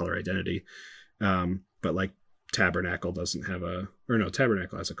black as a color identity, but like Tabernacle doesn't have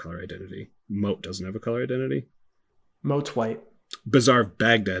Tabernacle has a color identity. Moat doesn't have a color identity. Moat's white. Bazaar of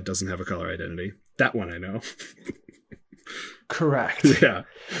Baghdad doesn't have a color identity. That one I know. Correct. Yeah.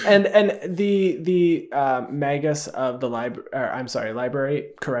 And the Magus of the library,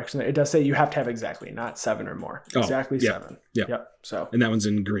 correction, it does say you have to have exactly, not 7 or more. Exactly 7. Yeah. Yep. So. And that one's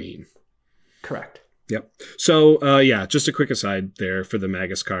in green. Correct. Yep. So just a quick aside there for the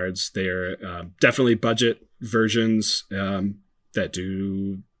Magus cards. They're definitely budget versions that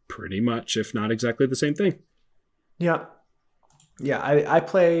do pretty much, if not exactly, the same thing. Yeah. Yeah. I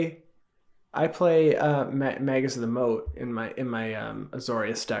play Magus of the Moat in my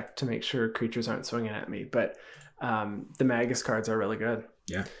Azorius deck to make sure creatures aren't swinging at me. But the Magus cards are really good.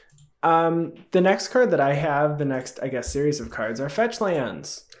 Yeah. The next card that I have, the next, I guess, series of cards are fetch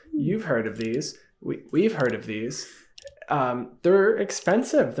lands. You've heard of these. We've heard of these. They're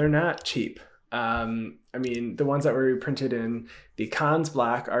expensive. They're not cheap. I mean, the ones that were reprinted in the Khans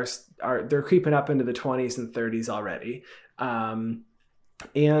Black they're creeping up into the 20s and 30s already.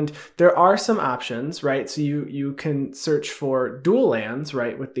 And there are some options, right? So you can search for dual lands,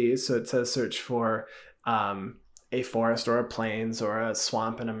 right, with these. So it says search for a forest or a plains or a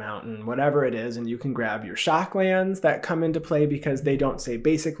swamp and a mountain, whatever it is, and you can grab your shock lands that come into play because they don't say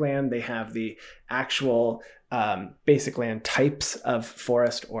basic land. They have the actual basic land types of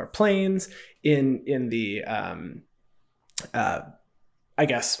forest or plains in the, I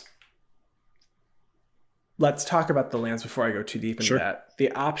guess. Let's talk about the lands before I go too deep into that.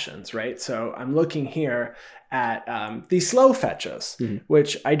 The options, right? So I'm looking here at the slow fetches,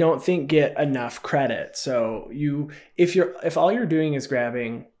 which I don't think get enough credit. So if all you're doing is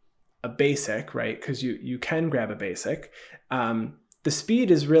grabbing a basic, right? Because you can grab a basic. The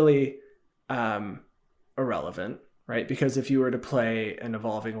speed is really irrelevant, right? Because if you were to play an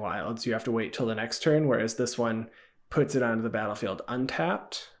Evolving Wilds, you have to wait till the next turn, whereas this one puts it onto the battlefield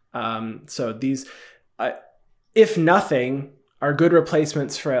untapped. So these, if nothing, are good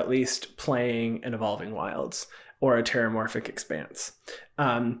replacements for at least playing an Evolving Wilds or a Terramorphic Expanse.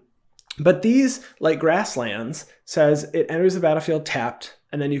 But these, like Grasslands, says it enters the battlefield tapped,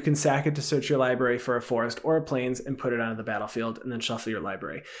 and then you can sack it to search your library for a forest or a plains and put it onto the battlefield and then shuffle your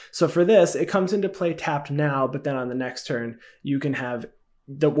library. So for this, it comes into play tapped now, but then on the next turn, you can have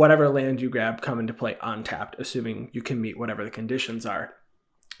whatever land you grab come into play untapped, assuming you can meet whatever the conditions are.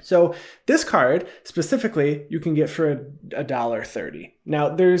 So this card specifically you can get for $1.30. Now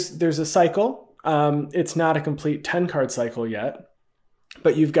there's a cycle. It's not a complete 10-card cycle yet,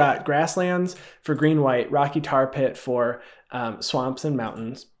 but you've got Grasslands for green-white, Rocky Tar Pit for swamps and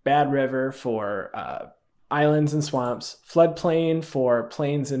mountains, Bad River for islands and swamps, Floodplain for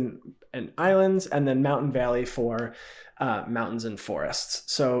plains and and islands, and then Mountain Valley for mountains and forests.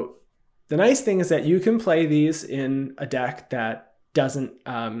 So the nice thing is that you can play these in a deck that doesn't,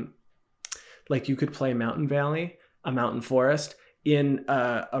 like you could play Mountain Valley, a mountain forest, in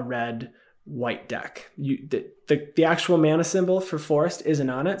a red white deck. The actual mana symbol for forest isn't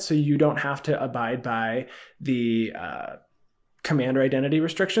on it, so you don't have to abide by the commander identity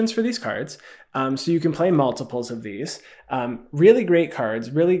restrictions for these cards. So you can play multiples of these. Really great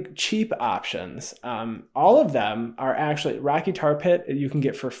cards, really cheap options. All of them are actually Rocky Tar Pit you can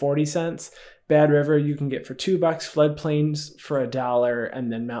get for 40 cents. Bad River you can get for $2, Floodplains for $1,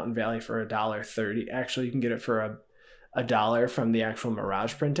 and then Mountain Valley for $1.30. Actually, you can get it for $1 from the actual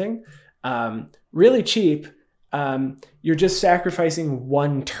Mirage printing. Really cheap. You're just sacrificing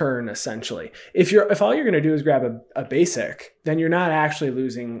one turn essentially. If all you're going to do is grab a basic, then you're not actually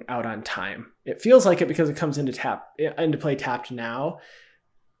losing out on time. It feels like it because it comes into play tapped now,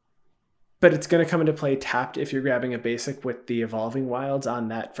 but it's going to come into play tapped if you're grabbing a basic with the Evolving Wilds on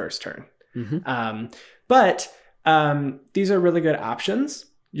that first turn. But these are really good options.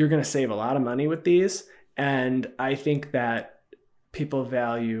 You're going to save a lot of money with these, and I think that people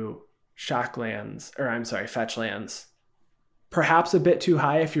value fetch lands perhaps a bit too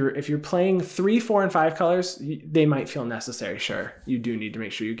high. If you're playing 3, 4, and 5 colors, they might feel necessary. Sure, you do need to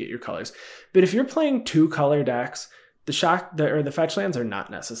make sure you get your colors, but if you're playing 2 color decks, the fetch lands are not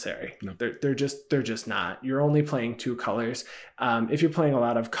necessary. No. They're just not. You're only playing 2 colors. If you're playing a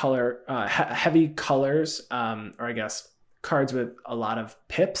lot of color heavy colors, or I guess cards with a lot of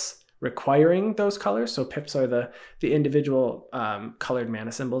pips requiring those colors. So pips are the individual colored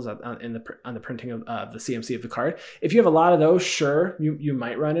mana symbols on the printing of the CMC of the card. If you have a lot of those, sure, you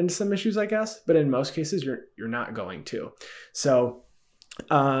might run into some issues, I guess, but in most cases you're not going to. So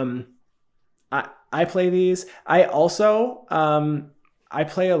I play these. I also I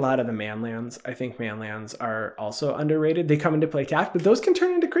play a lot of the manlands. I think manlands are also underrated. They come into play tapped, but those can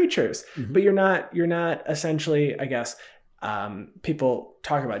turn into creatures. But you're not essentially, I guess, people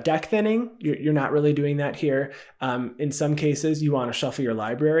talk about deck thinning. You're not really doing that here. In some cases, you want to shuffle your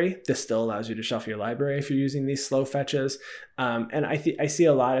library. This still allows you to shuffle your library if you're using these slow fetches. And I see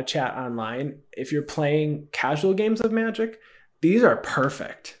a lot of chat online. If you're playing casual games of Magic, these are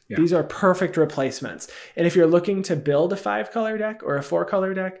perfect. Yeah. These are perfect replacements. And if you're looking to build a 5-color deck or a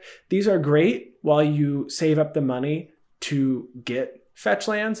 4-color deck, these are great while you save up the money to get fetch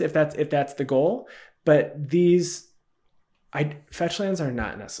lands, if that's the goal. But fetch lands are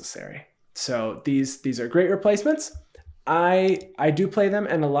not necessary. So these are great replacements. I do play them,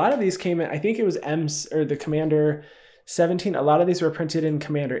 and a lot of these came in, I think it was the Commander 17. A lot of these were printed in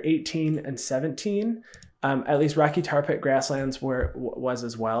Commander 18 and 17. At least Rocky Tar Pit Grasslands was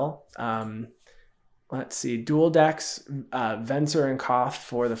as well. Let's see, dual decks, Venser and Koth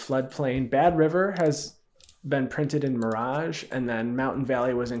for the Floodplain. Bad River has been printed in Mirage, and then Mountain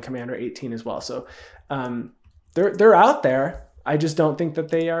Valley was in Commander 18 as well. So they're out there. I just don't think that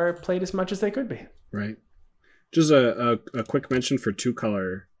they are played as much as they could be. Right. Just a quick mention for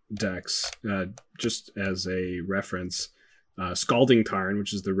 2-color decks, just as a reference. Scalding Tarn,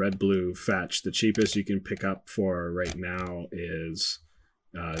 which is the red-blue fetch, the cheapest you can pick up for right now is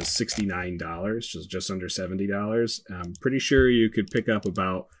 $69, just under $70. I'm pretty sure you could pick up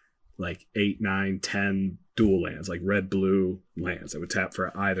about like 8, 9, 10 dual lands, like red-blue lands that would tap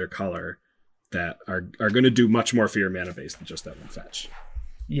for either color that are going to do much more for your mana base than just that one fetch.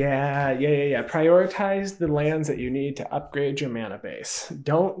 Yeah. Prioritize the lands that you need to upgrade your mana base.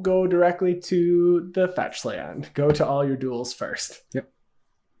 Don't go directly to the fetch land. Go to all your duels first. Yep.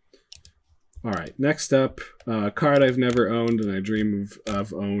 All right. Next up, a card I've never owned, and I dream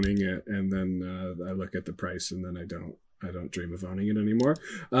of owning it, and then I look at the price, and then I don't dream of owning it anymore.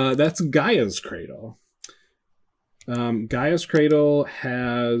 That's Gaea's Cradle. Gaea's Cradle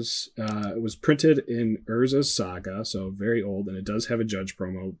it was printed in Urza's Saga, so very old, and it does have a Judge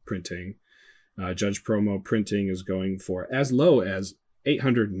promo printing. Judge promo printing is going for as low as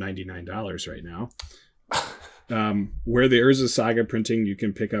 $899 right now. Where the Urza's Saga printing you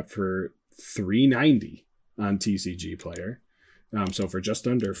can pick up for $390 on TCG Player. So for just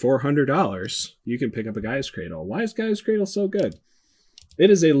under $400, you can pick up a Gaea's Cradle. Why is Gaea's Cradle so good? It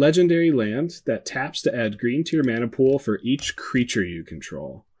is a legendary land that taps to add green to your mana pool for each creature you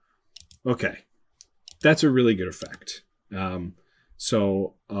control. Okay, that's a really good effect.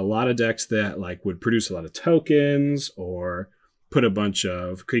 So a lot of decks that would produce a lot of tokens or put a bunch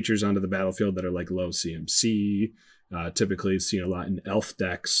of creatures onto the battlefield that are like low CMC. Typically seen a lot in elf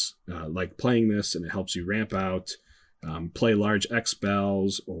decks like playing this, and it helps you ramp out, play large X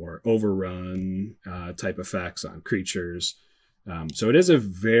spells or overrun type effects on creatures. So it is a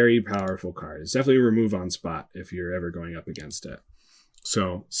very powerful card. It's definitely a remove on spot if you're ever going up against it.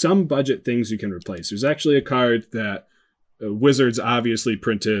 So some budget things you can replace. There's actually a card that Wizards obviously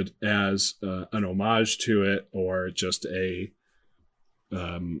printed as an homage to it, or just a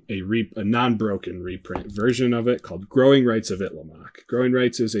non-broken reprint version of it called Growing Rights of Itlimoc. Growing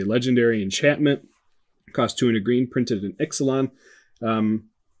Rights is a legendary enchantment. Costs 2 and a green, printed in Ixalan.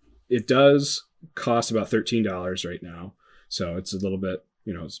 It does cost about $13 right now. So it's a little bit,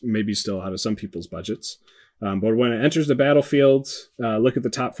 maybe still out of some people's budgets. But when it enters the battlefield, look at the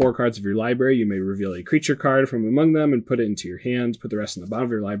top 4 cards of your library. You may reveal a creature card from among them and put it into your hand. Put the rest in the bottom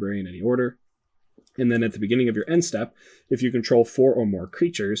of your library in any order. And then at the beginning of your end step, if you control 4 or more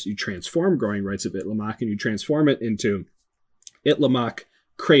creatures, you transform Growing Rights of Itlimoc, and you transform it into Itlimoc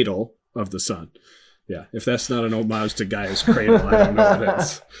Cradle of the Sun. Yeah, if that's not an homage to Gaia's Cradle, I don't know what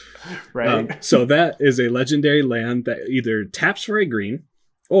is. Right. So that is a legendary land that either taps for a green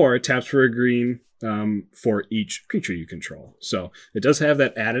or taps for a green for each creature you control. So it does have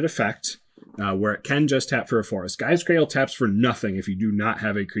that added effect where it can just tap for a forest. Gaia's Cradle taps for nothing if you do not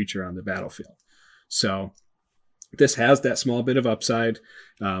have a creature on the battlefield. So this has that small bit of upside.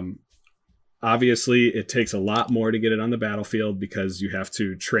 Obviously, it takes a lot more to get it on the battlefield because you have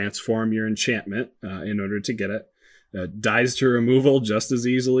to transform your enchantment in order to get it. Dies to removal just as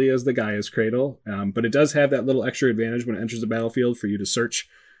easily as the Gaia's Cradle, but it does have that little extra advantage when it enters the battlefield for you to search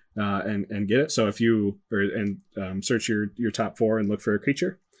and get it. So if you search your top 4 and look for a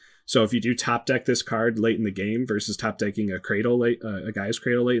creature. So if you do top deck this card late in the game versus top decking a Gaia's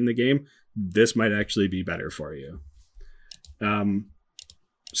Cradle late in the game, this might actually be better for you.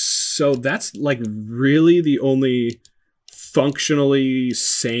 So that's like really the only functionally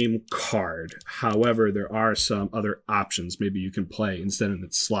same card. However, there are some other options maybe you can play instead in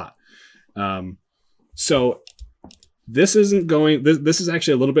its slot. So this isn't going. This is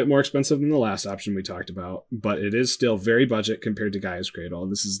actually a little bit more expensive than the last option we talked about, but it is still very budget compared to Gaia's Cradle.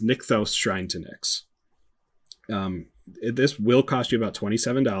 This is Nykthos Shrine to Nyx. This will cost you about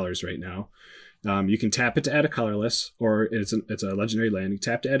 $27 right now. You can tap it to add a colorless, or it's a legendary land. You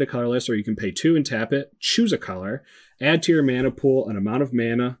tap to add a colorless, or you can pay 2 and tap it, choose a color, add to your mana pool an amount of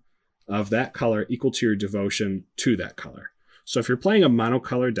mana of that color equal to your devotion to that color. So if you're playing a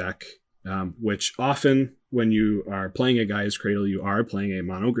monocolor deck, which often when you are playing a Gaia's Cradle, you are playing a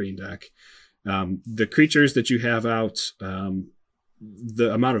mono green deck, the creatures that you have out,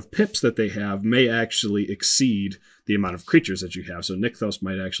 the amount of pips that they have may actually exceed the amount of creatures that you have. So Nykthos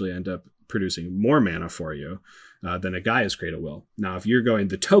might actually end up producing more mana for you than a Gaia's Cradle will. Now, if you're going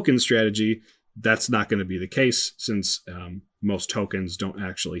the token strategy, that's not going to be the case since most tokens don't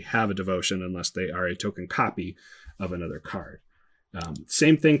actually have a devotion unless they are a token copy of another card.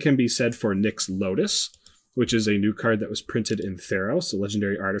 Same thing can be said for Nyx Lotus, which is a new card that was printed in Theros, a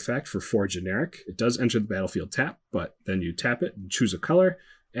legendary artifact for 4 generic. It does enter the battlefield tap, but then you tap it and choose a color,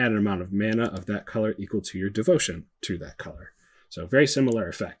 add an amount of mana of that color equal to your devotion to that color. So very similar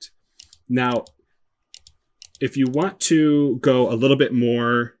effect. Now, if you want to go a little bit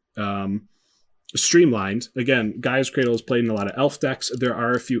more streamlined, again, Gaia's Cradle is played in a lot of elf decks. There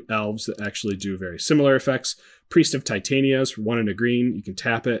are a few elves that actually do very similar effects. Priest of Titania is 1 and a green. You can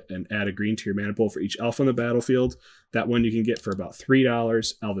tap it and add a green to your mana pool for each elf on the battlefield. That one you can get for about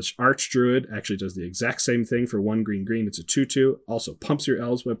 $3. Elvish Archdruid actually does the exact same thing for 1 green green. It's a 2/2. Also pumps your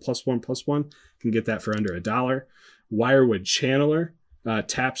elves with +1/+1. You can get that for under $1. Wirewood Channeler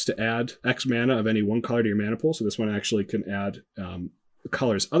taps to add X mana of any 1 color to your mana pool. So this one actually can add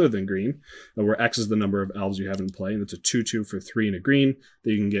colors other than green, where X is the number of elves you have in play, and it's a 2/2 for 3 and a green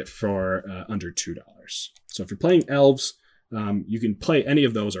that you can get for under $2. So if you're playing elves, you can play any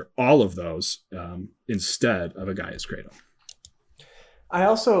of those or all of those instead of a Gaia's Cradle. I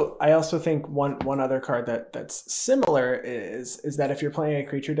also think one other card that's similar is that if you're playing a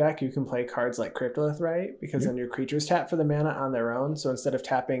creature deck, you can play cards like Cryptolith, right? Because then your creatures tap for the mana on their own. So instead of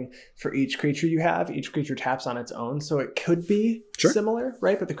tapping for each creature you have, each creature taps on its own. So it could be similar,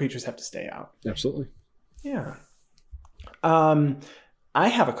 right? But the creatures have to stay out. Absolutely. Yeah. I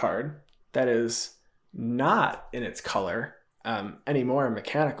have a card that is not in its color anymore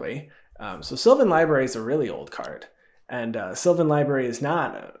mechanically. So Sylvan Library is a really old card. And Sylvan Library is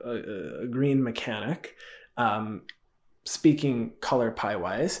not a green mechanic, speaking color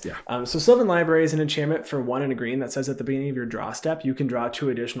pie-wise. Yeah. So Sylvan Library is an enchantment for 1 and a green that says at the beginning of your draw step, you can draw 2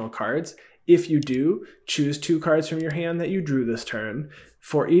 additional cards. If you do, choose 2 cards from your hand that you drew this turn.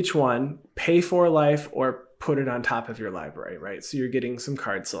 For each one, pay 4 life or put it on top of your library, right? So you're getting some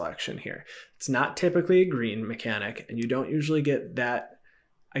card selection here. It's not typically a green mechanic, and you don't usually get that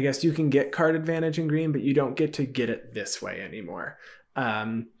I guess you can get card advantage in green, but you don't get to get it this way anymore.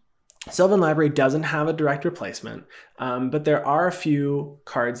 Sylvan Library doesn't have a direct replacement, but there are a few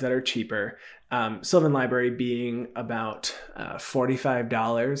cards that are cheaper. Sylvan Library being about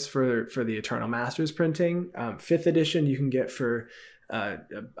 $45 for the Eternal Masters printing. 5th edition you can get for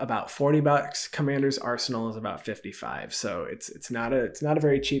about $40. Commander's Arsenal is about $55. So it's not a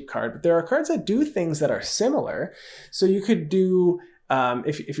very cheap card, but there are cards that do things that are similar. So you could do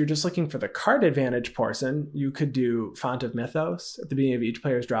if you're just looking for the card advantage portion, you could do Font of Mythos. At the beginning of each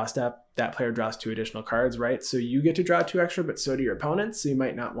player's draw step, that player draws 2 additional cards, right? So you get to draw 2 extra, but so do your opponents. So you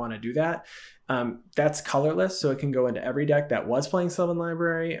might not want to do that. That's colorless, so it can go into every deck that was playing Sylvan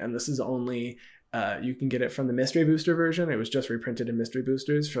Library, and this is only you can get it from the Mystery Booster version. It was just reprinted in Mystery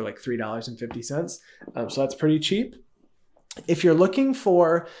Boosters for like $3.50. So that's pretty cheap. If you're looking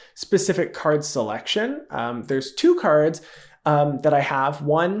for specific card selection, there's 2 cards that I have.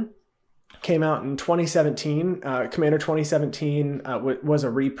 One came out in 2017. Commander 2017 was a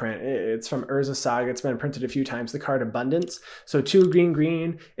reprint. It's from Urza Saga. It's been printed a few times. The card Abundance. So 2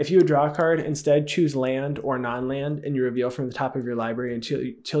 green. If you draw a card, instead choose land or non-land, and you reveal from the top of your library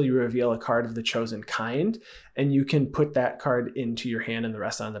until you reveal a card of the chosen kind, and you can put that card into your hand and the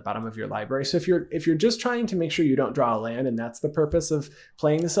rest on the bottom of your library. So if you're just trying to make sure you don't draw a land, and that's the purpose of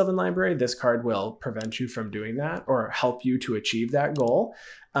playing the Sylvan Library, this card will prevent you from doing that or help you to achieve that goal.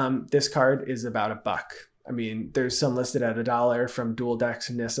 This card is about $1. I mean, there's some listed at $1 from Dual Decks,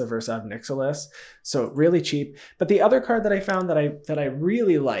 Nissa versus Ob Nixilis, so really cheap. But the other card that I found that I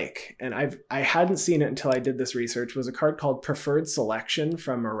really like, and I hadn't seen it until I did this research, was a card called Preferred Selection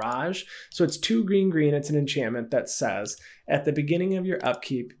from Mirage. So it's 2 green. It's an enchantment that says at the beginning of your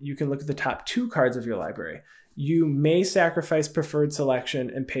upkeep, you can look at the top 2 cards of your library. You may sacrifice Preferred Selection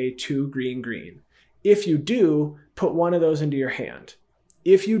and pay 2 green. If you do, put one of those into your hand.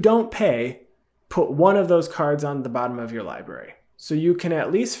 If you don't pay, put one of those cards on the bottom of your library. So you can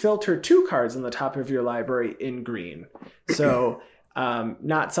at least filter 2 cards on the top of your library in green. So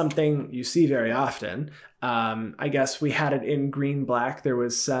not something you see very often. I guess we had it in green-black. There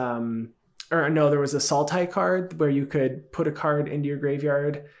was there was a Sultai card where you could put a card into your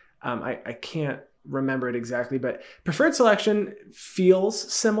graveyard. I can't remember it exactly, but Preferred Selection feels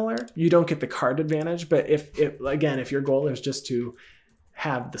similar. You don't get the card advantage, but if your goal is just to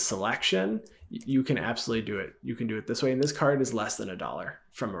have the selection, you can absolutely do it. You can do it this way. And this card is less than $1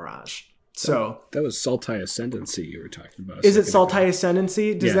 from Mirage. So that was Sultai Ascendancy you were talking about. Is it Sultai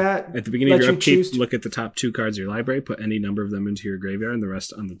Ascendancy? Does that at the beginning of your upkeep, look at the top 2 cards of your library, put any number of them into your graveyard, and the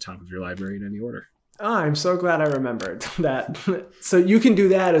rest on the top of your library in any order. Oh, I'm so glad I remembered that. So you can do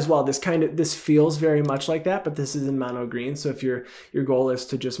that as well. This feels very much like that, but this is in mono green. So if your goal is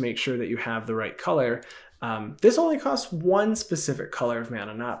to just make sure that you have the right color, this only costs 1 specific color of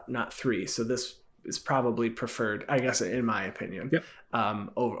mana, not 3. So this is probably preferred, I guess, in my opinion,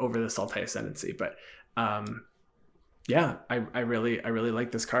 over the Sultai Ascendancy. But yeah, I really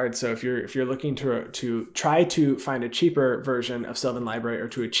like this card. So if you're looking to try to find a cheaper version of Sylvan Library or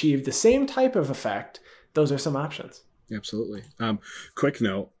to achieve the same type of effect, those are some options. Absolutely. Quick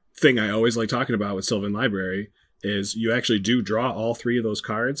note, thing I always like talking about with Sylvan Library is you actually do draw all 3 of those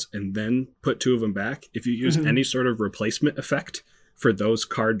cards and then put 2 of them back. If you use any sort of replacement effect for those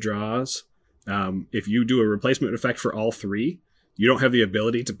card draws, if you do a replacement effect for all 3, you don't have the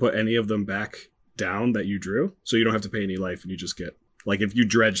ability to put any of them back down that you drew, so you don't have to pay any life, and you just get, like, if you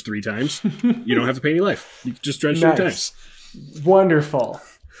dredge 3 times, you don't have to pay any life. You just dredge 3 times. Wonderful.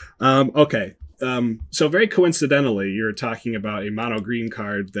 Okay. So very coincidentally, you're talking about a mono green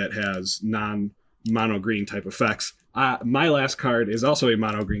card that has non-mono green type effects. My last card is also a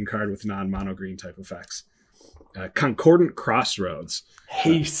mono green card with non-mono green type effects. Concordant Crossroads.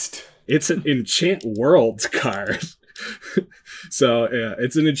 Haste. It's an Enchant Worlds card. So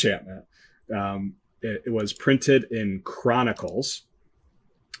it's an enchantment. It was printed in Chronicles,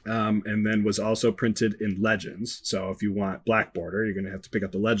 and then was also printed in Legends. So if you want black border, you're going to have to pick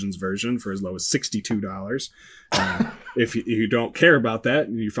up the Legends version for as low as $62. If you don't care about that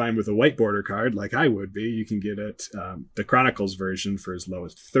and you're fine with a white border card, like I would be, you can get it the Chronicles version for as low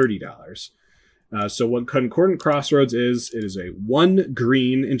as $30. So what Concordant Crossroads is, it is a 1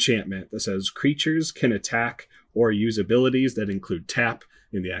 green enchantment that says creatures can attack or use abilities that include tap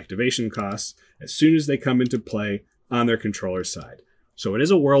in the activation costs as soon as they come into play on their controller's side. So it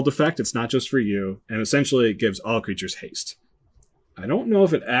is a world effect. It's not just for you. And essentially it gives all creatures haste. I don't know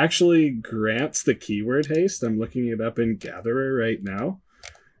if it actually grants the keyword haste. I'm looking it up in Gatherer right now.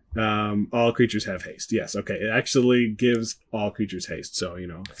 All creatures have haste. Yes. Okay. It actually gives all creatures haste. So,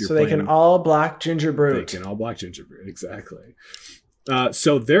 if you're so they can all block Gingerbrute. They can all block Gingerbrute. Exactly.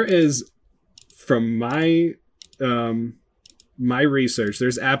 So there is, from my my research,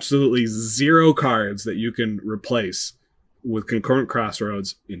 there's absolutely 0 cards that you can replace with Concordant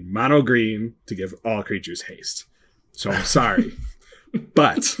Crossroads in mono green to give all creatures haste. So I'm sorry.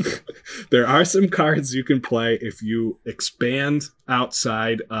 But there are some cards you can play if you expand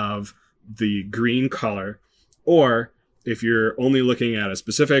outside of the green color, or if you're only looking at a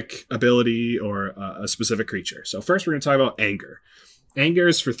specific ability or a specific creature. So first we're going to talk about Anger. Anger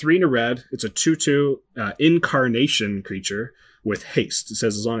is for 3 and a red. It's a 2/2 incarnation creature with haste. It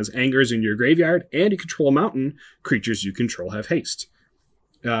says as long as Anger is in your graveyard and you control a mountain, creatures you control have haste.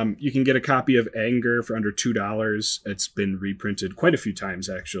 You can get a copy of Anger for under $2. It's been reprinted quite a few times,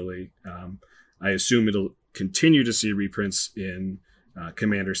 actually. I assume it'll continue to see reprints in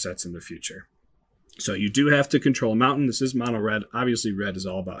Commander sets in the future. So you do have to control a mountain. This is mono red. Obviously, red is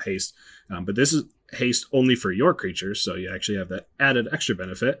all about haste. But this is haste only for your creatures, so you actually have that added extra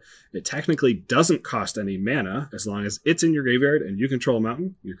benefit. It technically doesn't cost any mana. As long as it's in your graveyard and you control a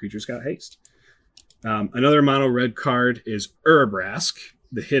mountain, your creature's got haste. Another mono red card is Urabrask,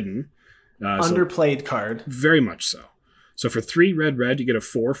 the Hidden. Underplayed card. Very much so. So for 3 red, you get a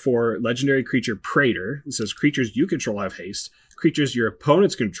 4/4 legendary creature Praetor. It says creatures you control have haste. Creatures your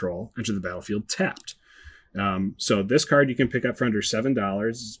opponents control enter the battlefield tapped. So this card you can pick up for under $7.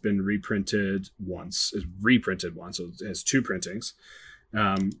 It's been reprinted once. It's reprinted once, so it has 2 printings.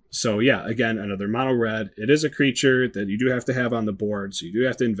 So yeah, again, another mono red. It is a creature that you do have to have on the board, so you do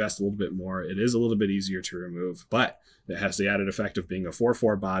have to invest a little bit more. It is a little bit easier to remove, but it has the added effect of being a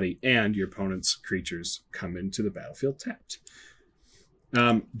 4/4 body, and your opponent's creatures come into the battlefield tapped.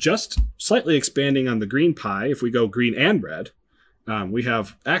 Just slightly expanding on the green pie, if we go green and red, we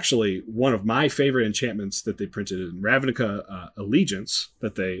have actually one of my favorite enchantments that they printed in Ravnica Allegiance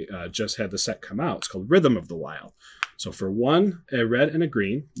that they just had the set come out. It's called Rhythm of the Wild. So for 1, a red and a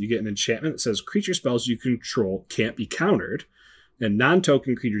green, you get an enchantment that says creature spells you control can't be countered, and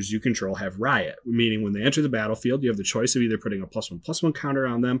non-token creatures you control have Riot, meaning when they enter the battlefield, you have the choice of either putting a +1/+1 counter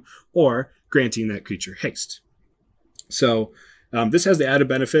on them or granting that creature haste. So this has the added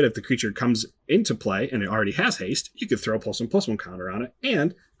benefit if the creature comes into play and it already has haste, you could throw a +1/+1 counter on it,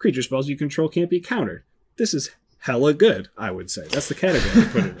 and creature spells you control can't be countered. This is hella good, I would say. That's the category I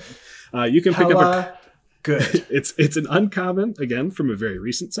put it in. You can pick up good. It's an uncommon, again, from a very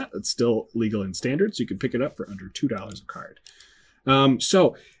recent set. It's still legal in standard, so you can pick it up for under $2 a card.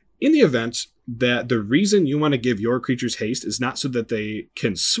 So in the event that the reason you want to give your creatures haste is not so that they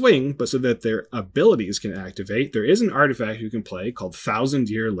can swing, but so that their abilities can activate, there is an artifact you can play called Thousand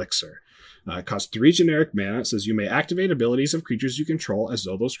Year Elixir. It costs 3 generic mana. It says you may activate abilities of creatures you control as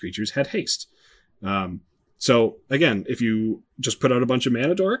though those creatures had haste. So again, if you just put out a bunch of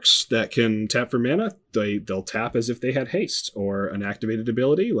mana dorks that can tap for mana, they'll tap as if they had haste, or an activated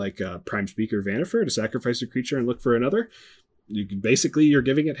ability like Prime Speaker Vanifer to sacrifice a creature and look for another. You're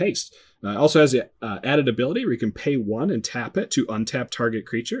giving it haste. Also has the added ability where you can pay 1 and tap it to untap target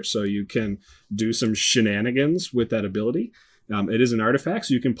creature, so you can do some shenanigans with that ability. It is an artifact,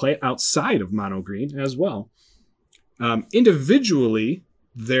 so you can play it outside of mono green as well. Individually,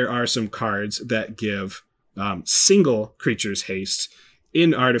 there are some cards that give single creatures haste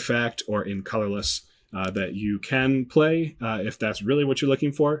in artifact or in colorless that you can play if that's really what you're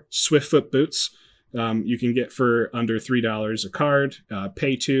looking for. Swiftfoot Boots. You can get for under $3 a card.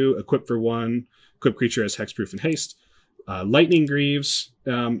 Pay 2, equip for 1. Equip creature as hexproof and haste. Lightning Greaves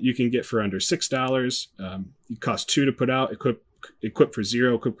you can get for under $6. It costs 2 to put out. Equip for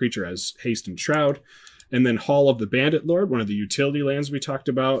 0. Equip creature as haste and shroud. And then Hall of the Bandit Lord, one of the utility lands we talked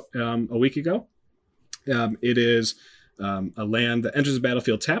about a week ago. It is a land that enters the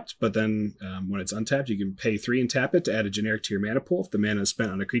battlefield tapped, but then when it's untapped, you can pay 3 and tap it to add a generic to your mana pool. If the mana is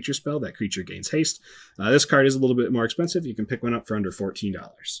spent on a creature spell, that creature gains haste. This card is a little bit more expensive. You can pick one up for under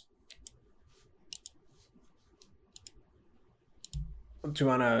 $14. Do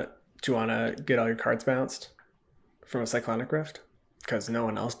you wanna get all your cards bounced from a Cyclonic Rift? Because no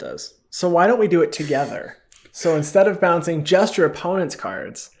one else does. So why don't we do it together? So instead of bouncing just your opponent's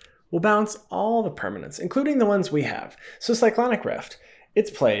cards, we'll bounce all the permanents, including the ones we have. So Cyclonic Rift, it's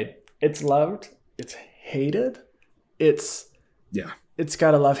played, it's loved, it's hated, it's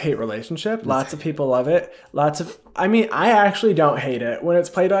got a love-hate relationship. Lots of people love it. I actually don't hate it. When it's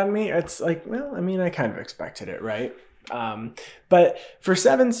played on me, it's like, well, I kind of expected it, right? But for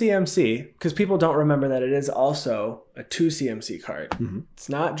 7 CMC, because people don't remember that it is also a 2 CMC card. Mm-hmm. It's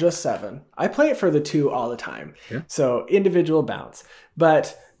not just 7. I play it for the 2 all the time. Yeah. So individual bounce.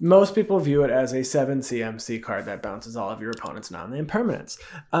 But most people view it as a 7 CMC card that bounces all of your opponent's non-land permanents.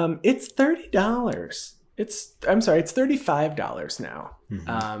 It's $30. I'm sorry, it's $35 now.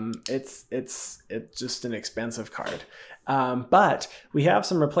 It's just an expensive card. But we have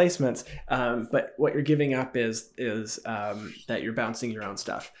some replacements. But what you're giving up is that you're bouncing your own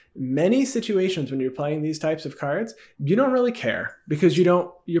stuff. Many situations when you're playing these types of cards, you don't really care because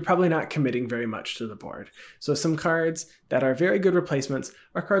you're probably not committing very much to the board. So some cards that are very good replacements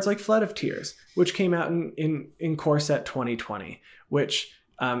are cards like Flood of Tears, which came out in Core Set 2020, which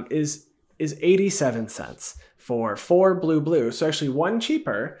is 87 cents for 4 blue. So actually one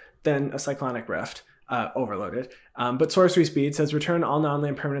cheaper than a Cyclonic Rift overloaded. But Sorcery Speed says return all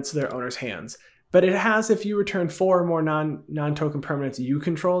non-land permanents to their owner's hands. But it has, if you return 4 or more non-token permanents you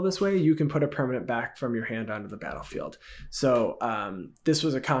control this way, you can put a permanent back from your hand onto the battlefield. So this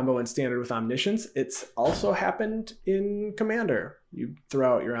was a combo in Standard with Omniscience. It's also happened in Commander. You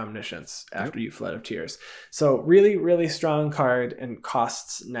throw out your Omniscience after you Flood of Tears. So really, really strong card and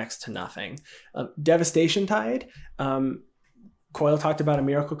costs next to nothing. Devastation Tide. Coyle talked about a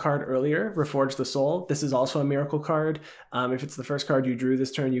miracle card earlier, Reforge the Soul. This is also a miracle card. If it's the first card you drew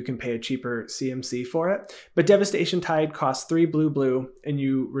this turn, you can pay a cheaper CMC for it. But Devastation Tide costs 3 blue, and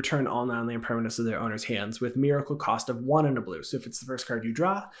you return all non-land permanents to their owner's hands with miracle cost of 1 and a blue. So if it's the first card you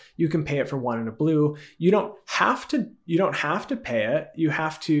draw, you can pay it for 1 and a blue. You don't have to pay it. You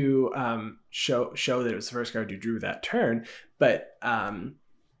have to show that it was the first card you drew that turn. But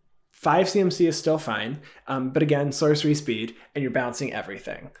 5 CMC is still fine, but again, Sorcery Speed, and you're bouncing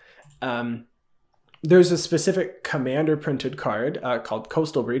everything. There's a specific Commander printed card called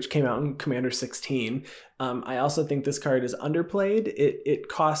Coastal Breach, came out in Commander 16. I also think this card is underplayed. It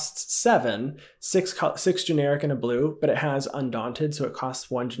costs 7, 6 generic and a blue, but it has Undaunted, so it costs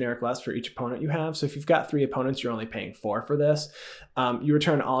 1 generic less for each opponent you have. So if you've got 3 opponents, you're only paying 4 for this. You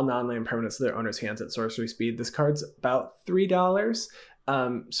return all non-land permanents to their owner's hands at Sorcery Speed. This card's about $3.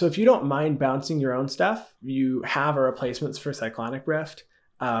 So if you don't mind bouncing your own stuff, you have a replacements for Cyclonic Rift.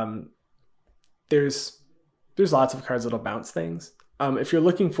 There's lots of cards that'll bounce things. If you're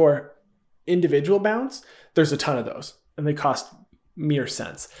looking for individual bounce, there's a ton of those, and they cost mere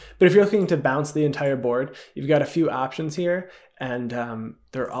cents. But if you're looking to bounce the entire board, you've got a few options here, and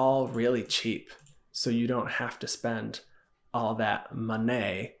they're all really cheap. So you don't have to spend all that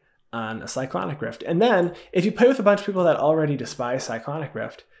money on a Cyclonic Rift. And then if you play with a bunch of people that already despise Cyclonic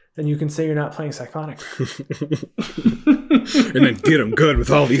Rift, then you can say you're not playing Cyclonic Rift. And then get them good with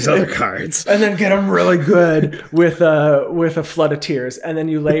all these other cards. And then get them really good with a Flood of Tears. And then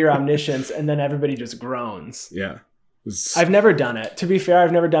you lay your Omniscience, and then everybody just groans. Yeah. I've never done it. To be fair,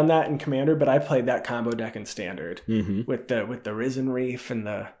 I've never done that in Commander, but I played that combo deck in Standard with the Risen Reef and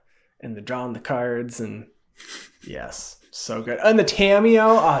the drawing the cards, and yes. So good. And the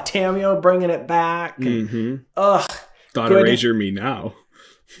Tamiyo. Tamiyo bringing it back. And, Thought Erasure me now.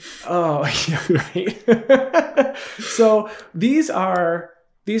 Oh, yeah, right. So these are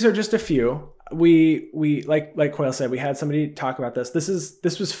just a few. We like Coyle said, we had somebody talk about this.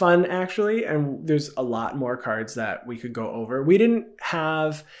 This was fun actually, and there's a lot more cards that we could go over. We didn't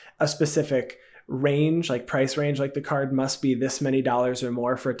have a specific range, like price range, like the card must be this many dollars or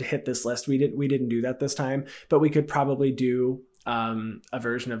more for it to hit this list. We didn't do that this time, but we could probably do a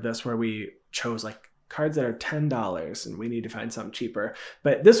version of this where we chose like cards that are $10 and we need to find something cheaper.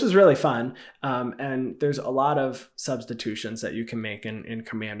 But this was really fun, and there's a lot of substitutions that you can make in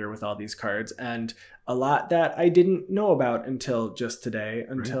Commander with all these cards, and a lot that I didn't know about until just today,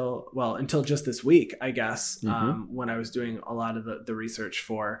 until just this week, I guess, when I was doing a lot of the research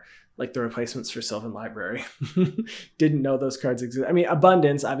for like the replacements for Sylvan Library. Didn't know those cards exist. I mean,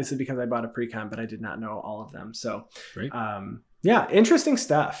 Abundance, obviously, because I bought a pre-con, but I did not know all of them. So, yeah, interesting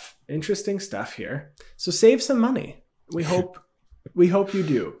stuff here. So save some money. We hope you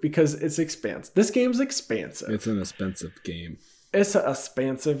do, because it's expansive. This game's expansive. It's an expensive game. It's an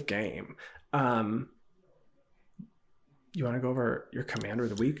expansive game. You want to go over your Commander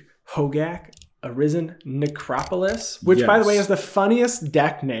of the Week? Hogak, Arisen Necropolis, which, by the way, is the funniest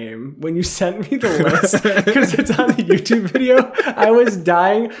deck name. When you sent me the list, because it's on the YouTube video, I was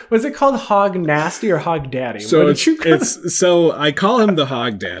dying. Was it called Hog Nasty or Hog Daddy? So so I call him the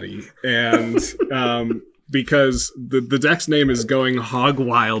Hog Daddy, and because the deck's name is going Hog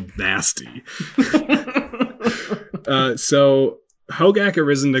Wild Nasty. So Hogak,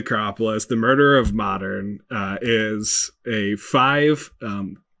 Arisen Necropolis, the Murderer of Modern, is a 5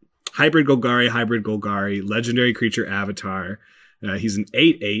 hybrid Golgari, legendary creature avatar. He's an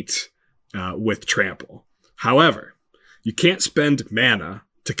 8/8 with trample. However, you can't spend mana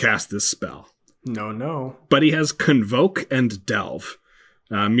to cast this spell. No. But he has Convoke and Delve.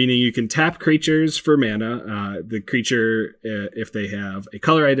 meaning you can tap creatures for mana. The creature, if they have a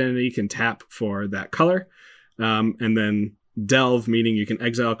color identity, can tap for that color. And then delve, meaning you can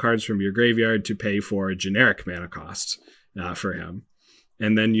exile cards from your graveyard to pay for a generic mana cost for him.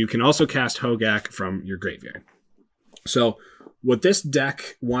 And then you can also cast Hogak from your graveyard. So what this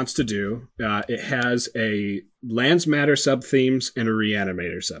deck wants to do, it has a Lands Matter sub-themes and a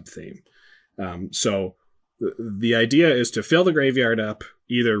Reanimator sub-theme. So the idea is to fill the graveyard up,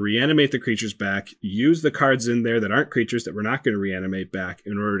 either reanimate the creatures back, use the cards in there that aren't creatures that we're not going to reanimate back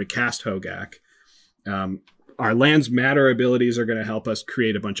in order to cast Hogak. Our Lands Matter abilities are going to help us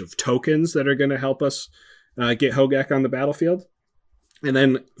create a bunch of tokens that are going to help us get Hogak on the battlefield. And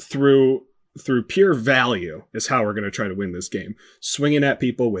then through pure value is how we're going to try to win this game, swinging at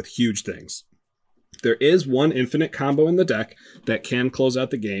people with huge things. There is one infinite combo in the deck that can close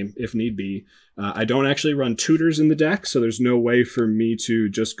out the game if need be. I don't actually run tutors in the deck, so there's no way for me to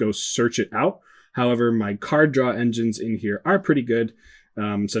just go search it out. However, my card draw engines in here are pretty good,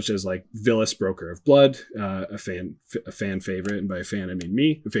 such as like Vilis, Broker of Blood, a fan favorite, and by a fan I mean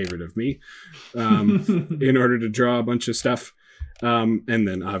me, a favorite of me, in order to draw a bunch of stuff. And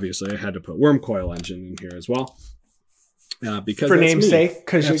then obviously I had to put Wormcoil Engine in here as well. Because for namesake,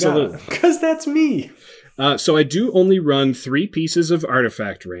 because that's me. So I do only run 3 pieces of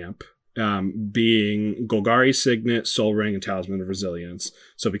artifact ramp, being Golgari Signet, Soul Ring, and Talisman of Resilience.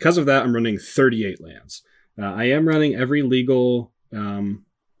 So because of that, I'm running 38 lands. I am running every legal,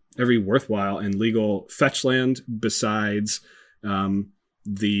 every worthwhile and legal fetch land besides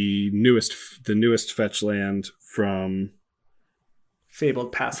the newest fetch land from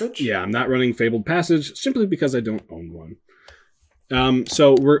Fabled Passage. Yeah, I'm not running Fabled Passage simply because I don't own one.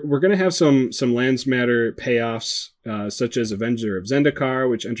 So we're going to have some Lands Matter payoffs, such as Avenger of Zendikar,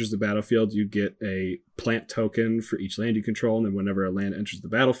 which enters the battlefield. You get a plant token for each land you control, and then whenever a land enters the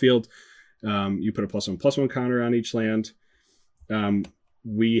battlefield, you put a +1/+1 counter on each land.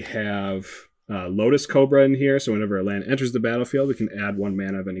 We have Lotus Cobra in here, so whenever a land enters the battlefield, we can add 1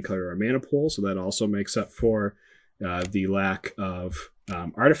 mana of any color to our mana pool, so that also makes up for the lack of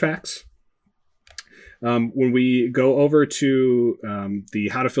artifacts. When we go over to the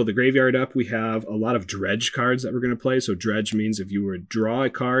How to Fill the Graveyard Up, we have a lot of dredge cards that we're going to play. So dredge means if you were to draw a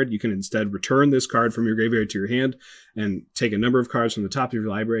card, you can instead return this card from your graveyard to your hand and take a number of cards from the top of your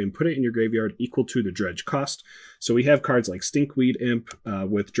library and put it in your graveyard equal to the dredge cost. So we have cards like Stinkweed Imp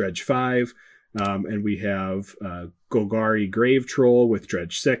with dredge 5, and we have Golgari Grave Troll with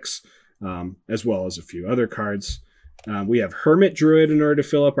dredge 6, as well as a few other cards. We have Hermit Druid in order to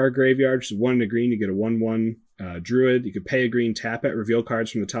fill up our graveyard. So 1 and a green, you get a 1/1 Druid. You can pay a green, tap it, reveal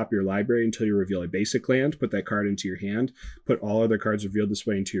cards from the top of your library until you reveal a basic land. Put that card into your hand. Put all other cards revealed this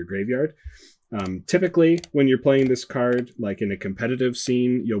way into your graveyard. Typically, when you're playing this card, like in a competitive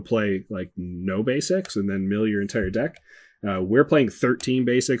scene, you'll play like no basics and then mill your entire deck. We're playing 13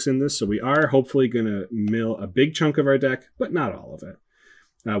 basics in this, so we are hopefully going to mill a big chunk of our deck, but not all of it.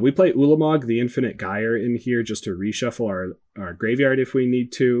 We play Ulamog, the Infinite Gyre, in here just to reshuffle our graveyard if we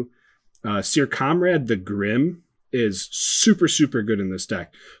need to. Seer Comrade the Grim is super, super good in this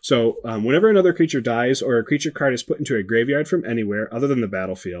deck. So whenever another creature dies or a creature card is put into a graveyard from anywhere other than the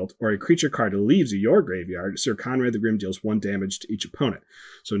battlefield, or a creature card leaves your graveyard, Seer Comrade the Grim deals 1 damage to each opponent.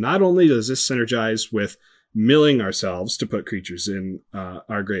 So not only does this synergize with milling ourselves to put creatures in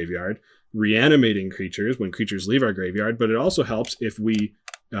our graveyard, reanimating creatures when creatures leave our graveyard, but it also helps if we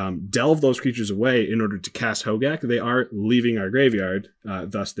delve those creatures away in order to cast Hogak. They are leaving our graveyard,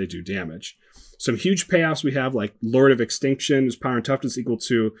 thus they do damage. Some huge payoffs we have, like Lord of Extinction, whose power and toughness equal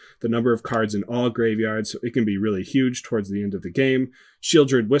to the number of cards in all graveyards, so it can be really huge towards the end of the game.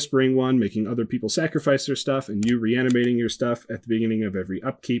 Sheoldred Whispering One, making other people sacrifice their stuff, and you reanimating your stuff at the beginning of every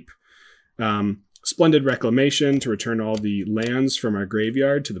upkeep. Splendid Reclamation to return all the lands from our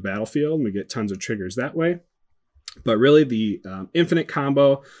graveyard to the battlefield, and we get tons of triggers that way. But really, the infinite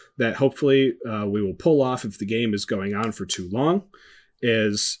combo that hopefully we will pull off if the game is going on for too long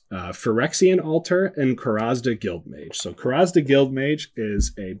is Phyrexian Altar and Karazda Guildmage. So Karazda Guildmage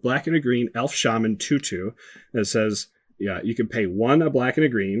is a black and a green elf shaman 2/2 that says, yeah, you can pay 1 a black and a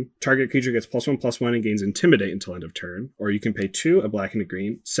green, target creature gets +1/+1 and gains Intimidate until end of turn, or you can pay 2 a black and a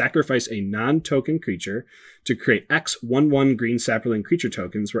green, sacrifice a non-token creature to create X 1/1 green sapperling creature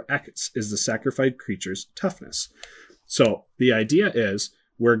tokens, where X is the sacrificed creature's toughness. So the idea is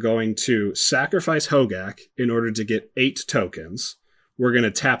we're going to sacrifice Hogak in order to get 8 tokens. We're going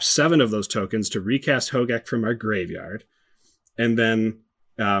to tap 7 of those tokens to recast Hogak from our graveyard, and then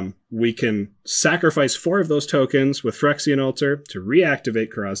we can sacrifice 4 of those tokens with Phyrexian Altar to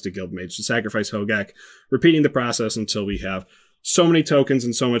reactivate Karazda Guildmage to sacrifice Hogak, repeating the process until we have so many tokens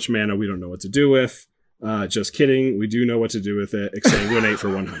and so much mana we don't know what to do with. Just kidding. We do know what to do with it. Exsanguinate for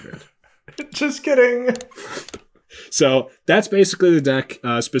 100. Just kidding. So that's basically the deck.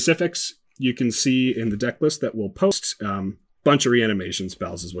 Specifics you can see in the deck list that we'll post. Bunch of reanimation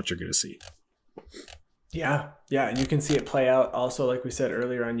spells is what you're going to see. Yeah, and you can see it play out also, like we said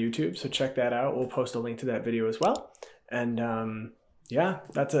earlier, on YouTube. So check that out. We'll post a link to that video as well. And yeah,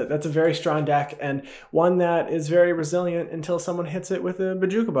 that's a very strong deck, and one that is very resilient until someone hits it with a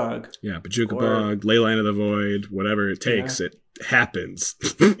Bojuka Bug. Yeah, Bojuka Bug, Leyline of the Void, whatever it takes, it happens.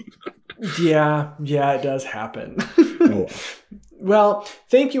 Yeah, it does happen. Oh. Well,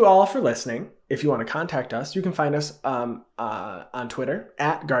 thank you all for listening. If you want to contact us, you can find us on Twitter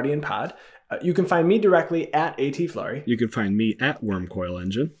at GuardianPod. You can find me directly at ATFlurry. You can find me at Wormcoil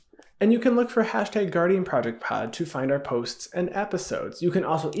Engine. And you can look for hashtag Guardian Project Pod to find our posts and episodes. You can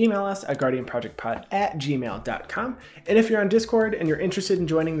also email us at guardianprojectpod@gmail.com. And if you're on Discord and you're interested in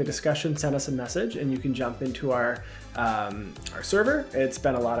joining the discussion, send us a message and you can jump into our server. It's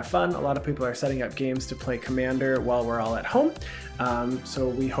been a lot of fun. A lot of people are setting up games to play Commander while we're all at home. So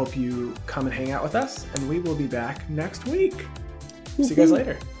we hope you come and hang out with us, and we will be back next week. See you guys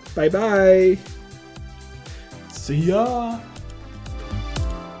later. Bye-bye. See ya.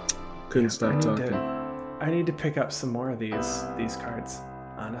 Couldn't stop talking. I need to pick up some more of these cards,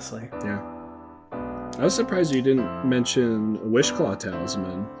 honestly. Yeah. I was surprised you didn't mention Wishclaw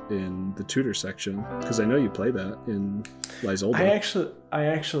Talisman in the tutor section, because I know you play that in Lysolda. I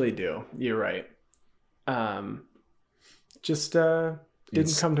actually do. You're right. Just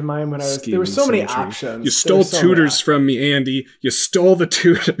didn't come to mind when I was. There were so many options. You stole tutors from me, Andy. You stole the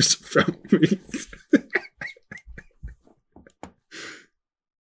tutors from me.